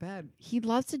digging your bed. He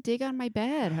loves to dig on my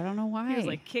bed. I don't know why. He was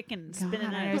like kicking and spinning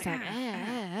God, out. I was like,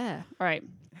 All right.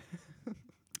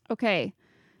 Okay.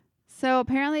 So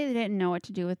apparently they didn't know what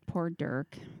to do with poor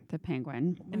Dirk, the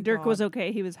penguin. Oh my And Dirk was God.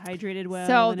 okay. He was hydrated well.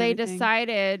 So and they everything.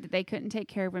 decided they couldn't take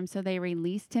care of him, so they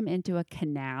released him into a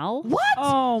canal. What?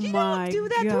 Oh you my don't do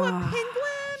that to a God. penguin?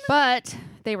 But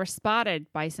they were spotted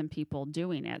by some people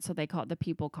doing it, so the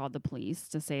people called the police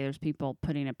to say there's people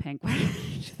putting a penguin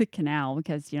into the canal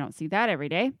because you don't see that every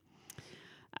day.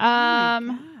 Oh my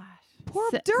gosh. Poor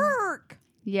So- Dirk.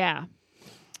 Yeah.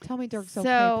 Tell me Dirk's So-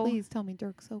 okay. Please tell me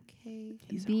Dirk's okay.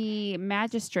 The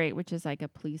magistrate, which is like a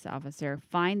police officer,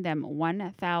 fined them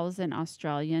 1,000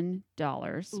 Australian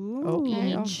dollars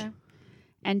Okay. Each. Okay.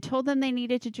 and told them they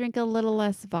needed to drink a little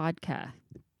less vodka,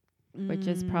 which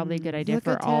is probably a good idea That's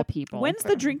a for good all tip. people. When's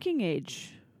the drinking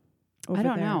age? I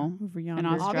don't there, know. Over In yonder.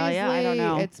 Australia, Obviously, I don't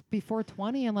know. it's before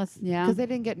 20 unless Yeah. because they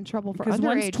didn't get in trouble for Because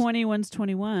one's underage. 20, one's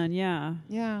 21. Yeah.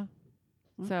 Yeah.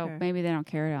 So Okay. maybe they don't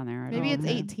care down there. I Maybe don't it's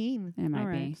know. 18. It might All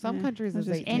right. be. Some Yeah. countries I was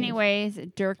it's just 18. Anyways,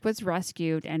 Dirk was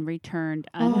rescued and returned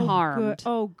Oh, unharmed good.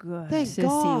 Oh, good. Thank to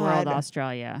God. SeaWorld,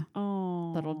 Australia.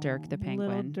 Oh, Little Dirk the Little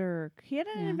penguin. Dirk. He had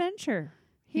an Yeah. adventure.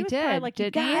 He was probably did, like,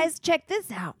 didn't you he? guys, check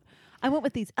this out. I went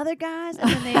with these other guys, and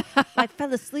then they like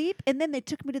fell asleep, and then they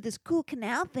took me to this cool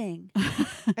canal thing.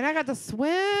 And I got to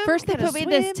swim. First, they gotta put me in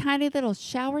this swim. tiny little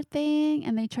shower thing,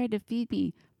 and they tried to feed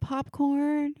me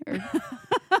popcorn. Or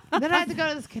Then I had to go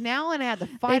to this canal and I had to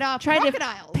fight They off tried to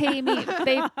crocodiles. pay me.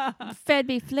 They fed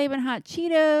me flaming hot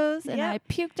Cheetos, and Yep.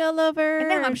 I puked all over. And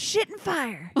now I'm shitting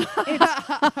fire.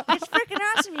 It's freaking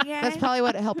awesome, you guys. That's probably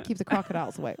what helped keep the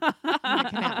crocodiles away from the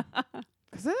canal.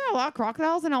 Because there are a lot of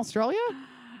crocodiles in Australia.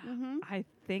 I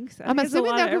think so. I'm There's a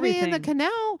assuming lot that of could be in the everything.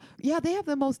 canal. Yeah, they have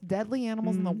the most deadly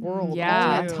animals in the world. Yeah. All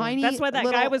in that Dude. tiny. That's why that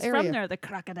little guy was area. from there, the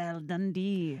Crocodile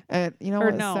Dundee. You know Or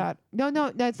what's no. sad? No, it's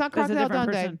not That's a Crocodile different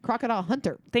Dundee. person. Crocodile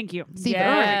Hunter. Thank you. See, Yes, there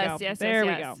we yes, go. yes, there we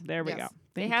yes. go. There we Yes. go.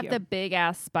 They Thank have you. the big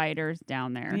ass spiders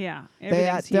down there. Yeah. They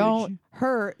Everything's huge. don't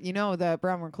hurt. You know, the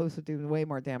brown recluse would do way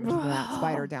more damage than that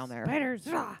spider down there. Spiders.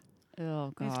 Ah,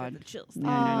 Oh I just got God. the chills. No,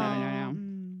 no, no, no, no.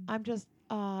 I'm just,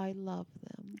 I love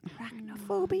them.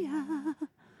 Arachnophobia.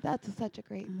 That's such a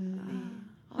great movie.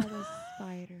 All those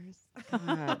spiders.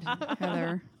 God,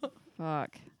 Heather.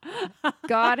 Fuck.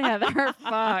 God, Heather.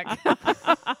 Fuck.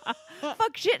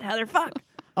 Fuck shit, Heather. Fuck.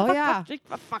 Oh Fuck, yeah, Fuck, shit,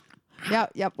 fuck, fuck.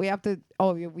 yep. We have to.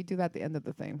 Oh, yeah, we do that at the end of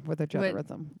the thing with a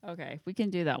Jetherism. Okay, we can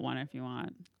do that one if you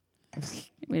want.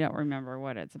 We don't remember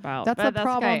what it's about. That's but the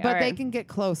problem, okay. but All they right. can get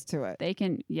close to it They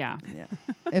can. Yeah.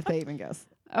 if they even guess.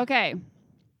 Okay.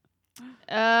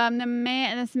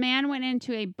 This man went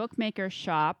into a bookmaker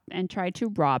shop and tried to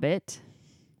rob it.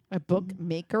 A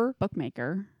bookmaker.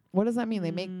 Bookmaker. What does that mean?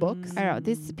 They make books. I don't know.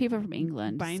 These people are from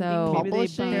England, Binding, so maybe they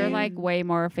Publishing. they're bind. like way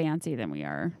more fancy than we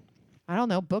are. I don't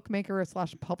know. Bookmaker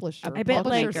 / publisher. I bet,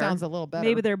 Publisher like, sounds a little better.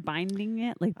 Maybe they're binding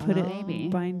it, like put it, Maybe.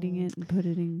 binding it and put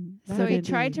it in. So put he it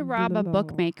tried to in rob a below.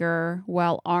 bookmaker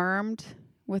while armed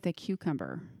with a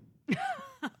cucumber.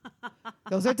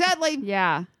 Those are deadly.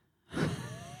 Yeah.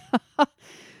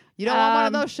 You don't want one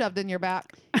of Um, those shoved in your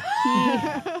back.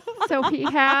 So he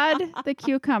had the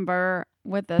cucumber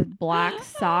with a black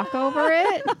sock over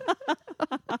it.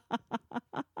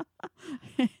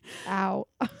 Ow.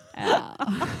 Ow.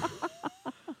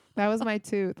 That was my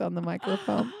tooth on the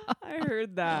microphone. I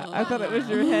heard that. I thought it was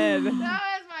your head. That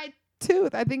was my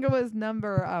tooth. I think it was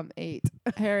number 8.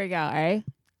 Here we go, eh?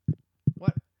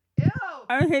 What? Ew.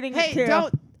 I'm hitting it Hey, too.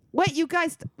 don't. Wait, you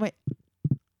guys. Wait.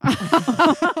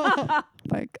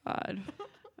 My God.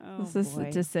 Oh, This is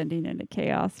boy. descending into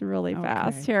chaos really Okay.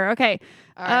 fast here. Okay.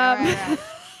 All right, all Um, right, all right.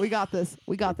 We got this.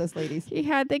 We got this, ladies. He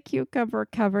had the cucumber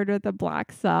covered with a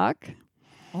black sock.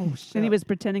 Oh, shit. And he was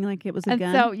pretending like it was a And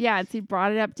gun. so, yeah, so he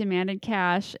brought it up, demanded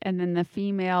cash, and then the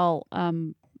female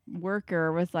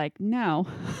worker was like, no.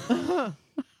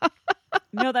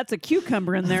 no, that's a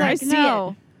cucumber in It's there. I like, see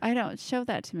no, I don't. Show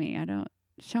that to me. I don't.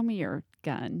 Show me your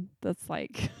gun. That's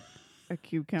like. it. A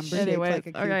cucumber. Shaped Anyway, like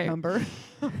a okay. cucumber.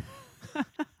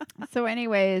 So,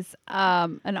 anyways,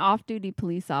 an off-duty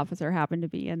police officer happened to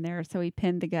be in there, so he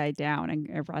pinned the guy down and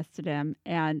arrested him.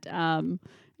 And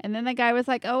then the guy was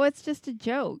like, "Oh, it's just a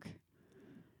joke.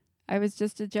 I was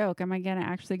just a joke. Am I gonna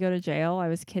actually go to jail? I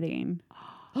was kidding."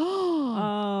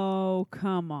 Oh,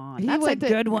 come on. He That's a went to-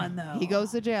 good one, though. He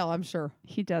goes to jail, I'm sure.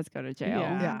 He does go to jail.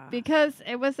 Yeah. Because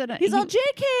it wasn't. He's all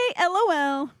JK,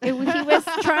 LOL. He was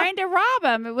trying to rob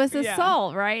him. It was Yeah.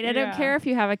 assault, right? I don't Yeah. care if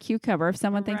you have a cucumber. If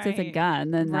someone thinks it's a Right.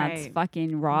 gun, then that's Right.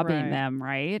 fucking robbing Right. them,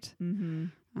 right? Mm-hmm.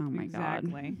 Oh my god.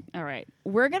 Exactly. All right.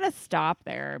 We're going to stop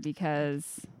there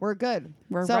because We're good.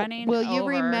 we're so running will you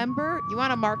over. remember? You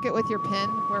want to mark it with your pen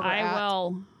where we're I at?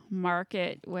 will mark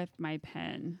it with my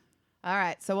pen. All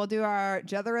right. So we'll do our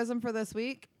Jetherism for this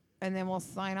week, and then we'll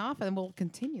sign off, and then we'll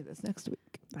continue this next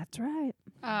week. That's right.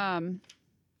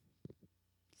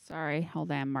 Sorry,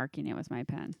 hold on. I'm marking it with my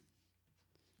pen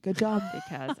Good job.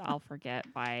 because I'll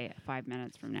forget by 5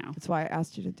 minutes from now. That's why I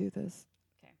asked you to do this.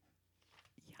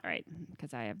 All right,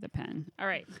 because I have the pen. All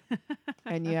right.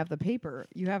 And you have the paper.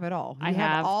 You have it all. You I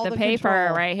have all the paper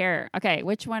control. right here. Okay,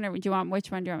 which one do you want? Which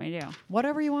one do you want me to do?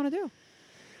 Whatever you want to do.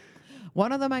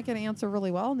 One of them I can answer really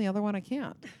well, and the other one I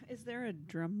can't. Is there a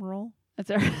drum roll?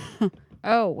 That's our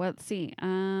oh, let's see.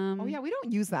 Oh yeah, we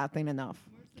don't use that thing enough.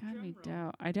 God, we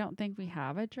don't. I don't think we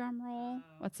have a drum roll.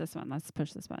 What's this one? Let's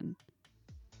push this button.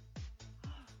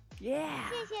 Yeah.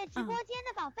 谢谢直播间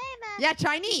的宝贝们。 Yeah,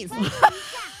 Chinese. 关注一下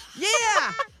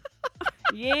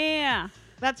Yeah, Yeah.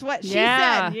 that's what she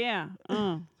Yeah. said. Yeah.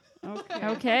 Okay.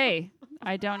 Okay.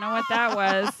 I don't know what that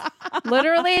was.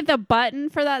 Literally, the button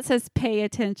for that says pay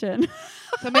attention.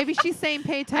 So maybe she's saying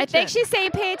pay attention. I think she's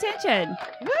saying pay attention.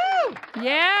 Woo!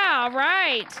 Yeah,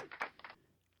 right.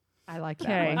 I like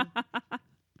Okay. that one.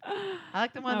 I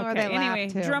like the one where Okay, they anyway,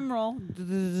 laugh too. drum roll.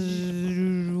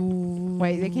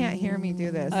 Wait, they can't hear me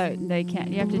do this. They can't.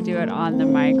 You have to do it on the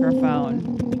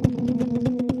microphone.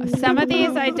 Some of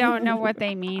these I don't know what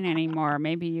they mean anymore.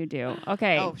 Maybe you do.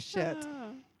 Okay. Oh shit.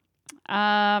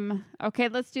 Okay,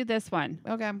 let's do this one.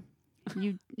 Okay.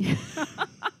 You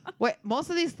Wait, most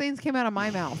of these things came out of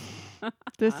my mouth.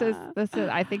 this is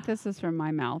I think this is from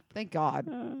my mouth. Thank God.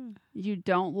 You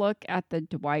don't look at the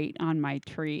Dwight on my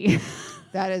tree.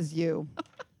 That is you.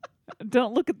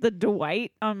 Don't look at the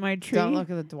Dwight on my tree. Don't look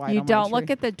at the Dwight. You on my don't look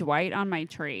tree. at the Dwight on my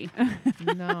tree.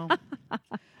 No.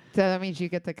 So that means you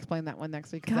get to explain that one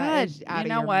next week. 'Cause that God, is out you of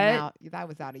know your what? mouth. That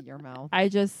was out of your mouth. I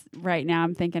just right now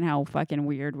I'm thinking how fucking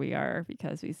weird we are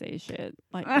because we say shit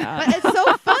like But that. it's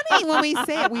so funny when we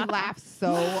say it. We laugh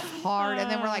so hard, and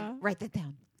then we're like, write that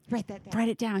down. Write that down. Write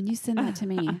it down. You send that to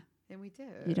me. And we did.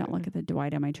 You don't look at the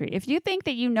Dwight on my tree. If you think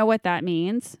that you know what that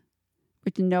means,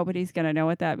 which nobody's gonna know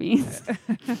what that means.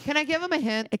 Can I give him a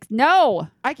hint? No.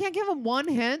 I can't give him one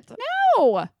hint.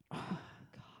 No.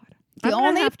 I'm The gonna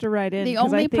only have to write in. the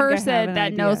 'cause I only think I have person an that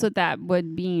idea. knows what that would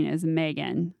mean is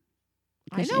Megan.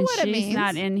 I 'Cause- know and what it she's means.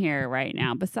 not in here right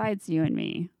now. Besides you and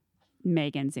me,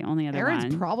 Megan's the only other Aaron's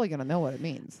one. probably gonna know what it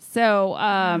means. So,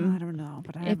 I don't know,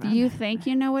 but if you think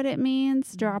you know what it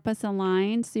means, drop us a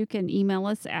line. So you can email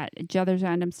us at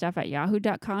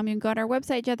jothersrandomstuff@yahoo.com. You can go on our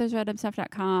website,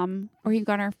 jothersrandomstuff.com, or you can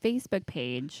go on our Facebook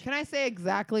page. Can I say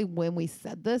exactly when we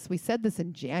said this? We said this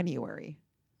in January.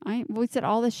 We said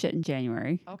all this shit in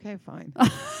January. Okay, fine.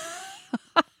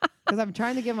 Because I'm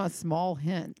trying to give him a small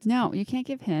hint, No, you can't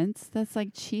give hints. That's like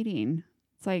cheating.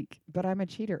 It's like, but I'm a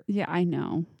cheater. yeah, I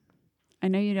know. I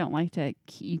know you don't like to,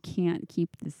 you can't keep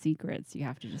the secrets. You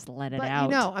have to just let it But out.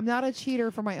 you know, I'm not a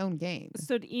cheater for my own games.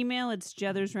 So to email, it's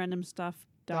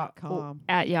jothersrandomstuff.com.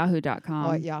 At yahoo.com.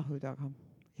 Oh, at yahoo.com.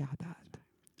 Yeah, that.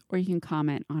 Or you can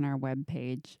comment on our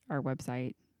webpage, our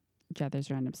website,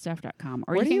 jothersrandomstuff.com.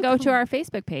 Or Where you do can you go to com- our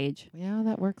Facebook page, Yeah,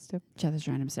 that works too. Jothers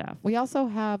Random Stuff, We also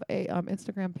have a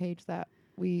Instagram page that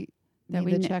we That need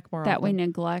we to ne- check more that we often.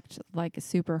 neglect like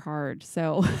super hard.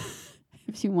 So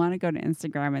if you want to go to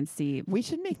Instagram and see We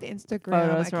should make the Instagram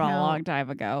photos from a long account time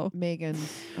ago.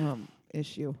 Megan's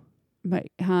issue. But,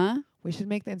 huh? We should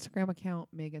make the Instagram account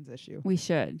Megan's issue. We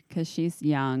should, because she's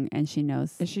young and she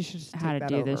knows And she should just how to take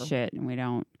do that this over. shit, and we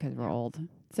don't because we're old.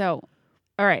 So,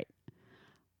 all right.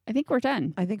 I think we're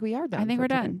done. I think we are done. I think for we're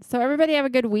today. done. So everybody have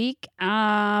a good week.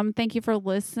 Thank you for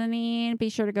listening. Be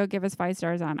sure to go give us 5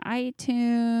 stars on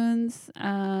iTunes.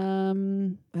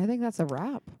 I think that's a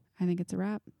wrap. I think it's a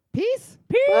wrap. Peace.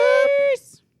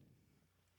 Peace.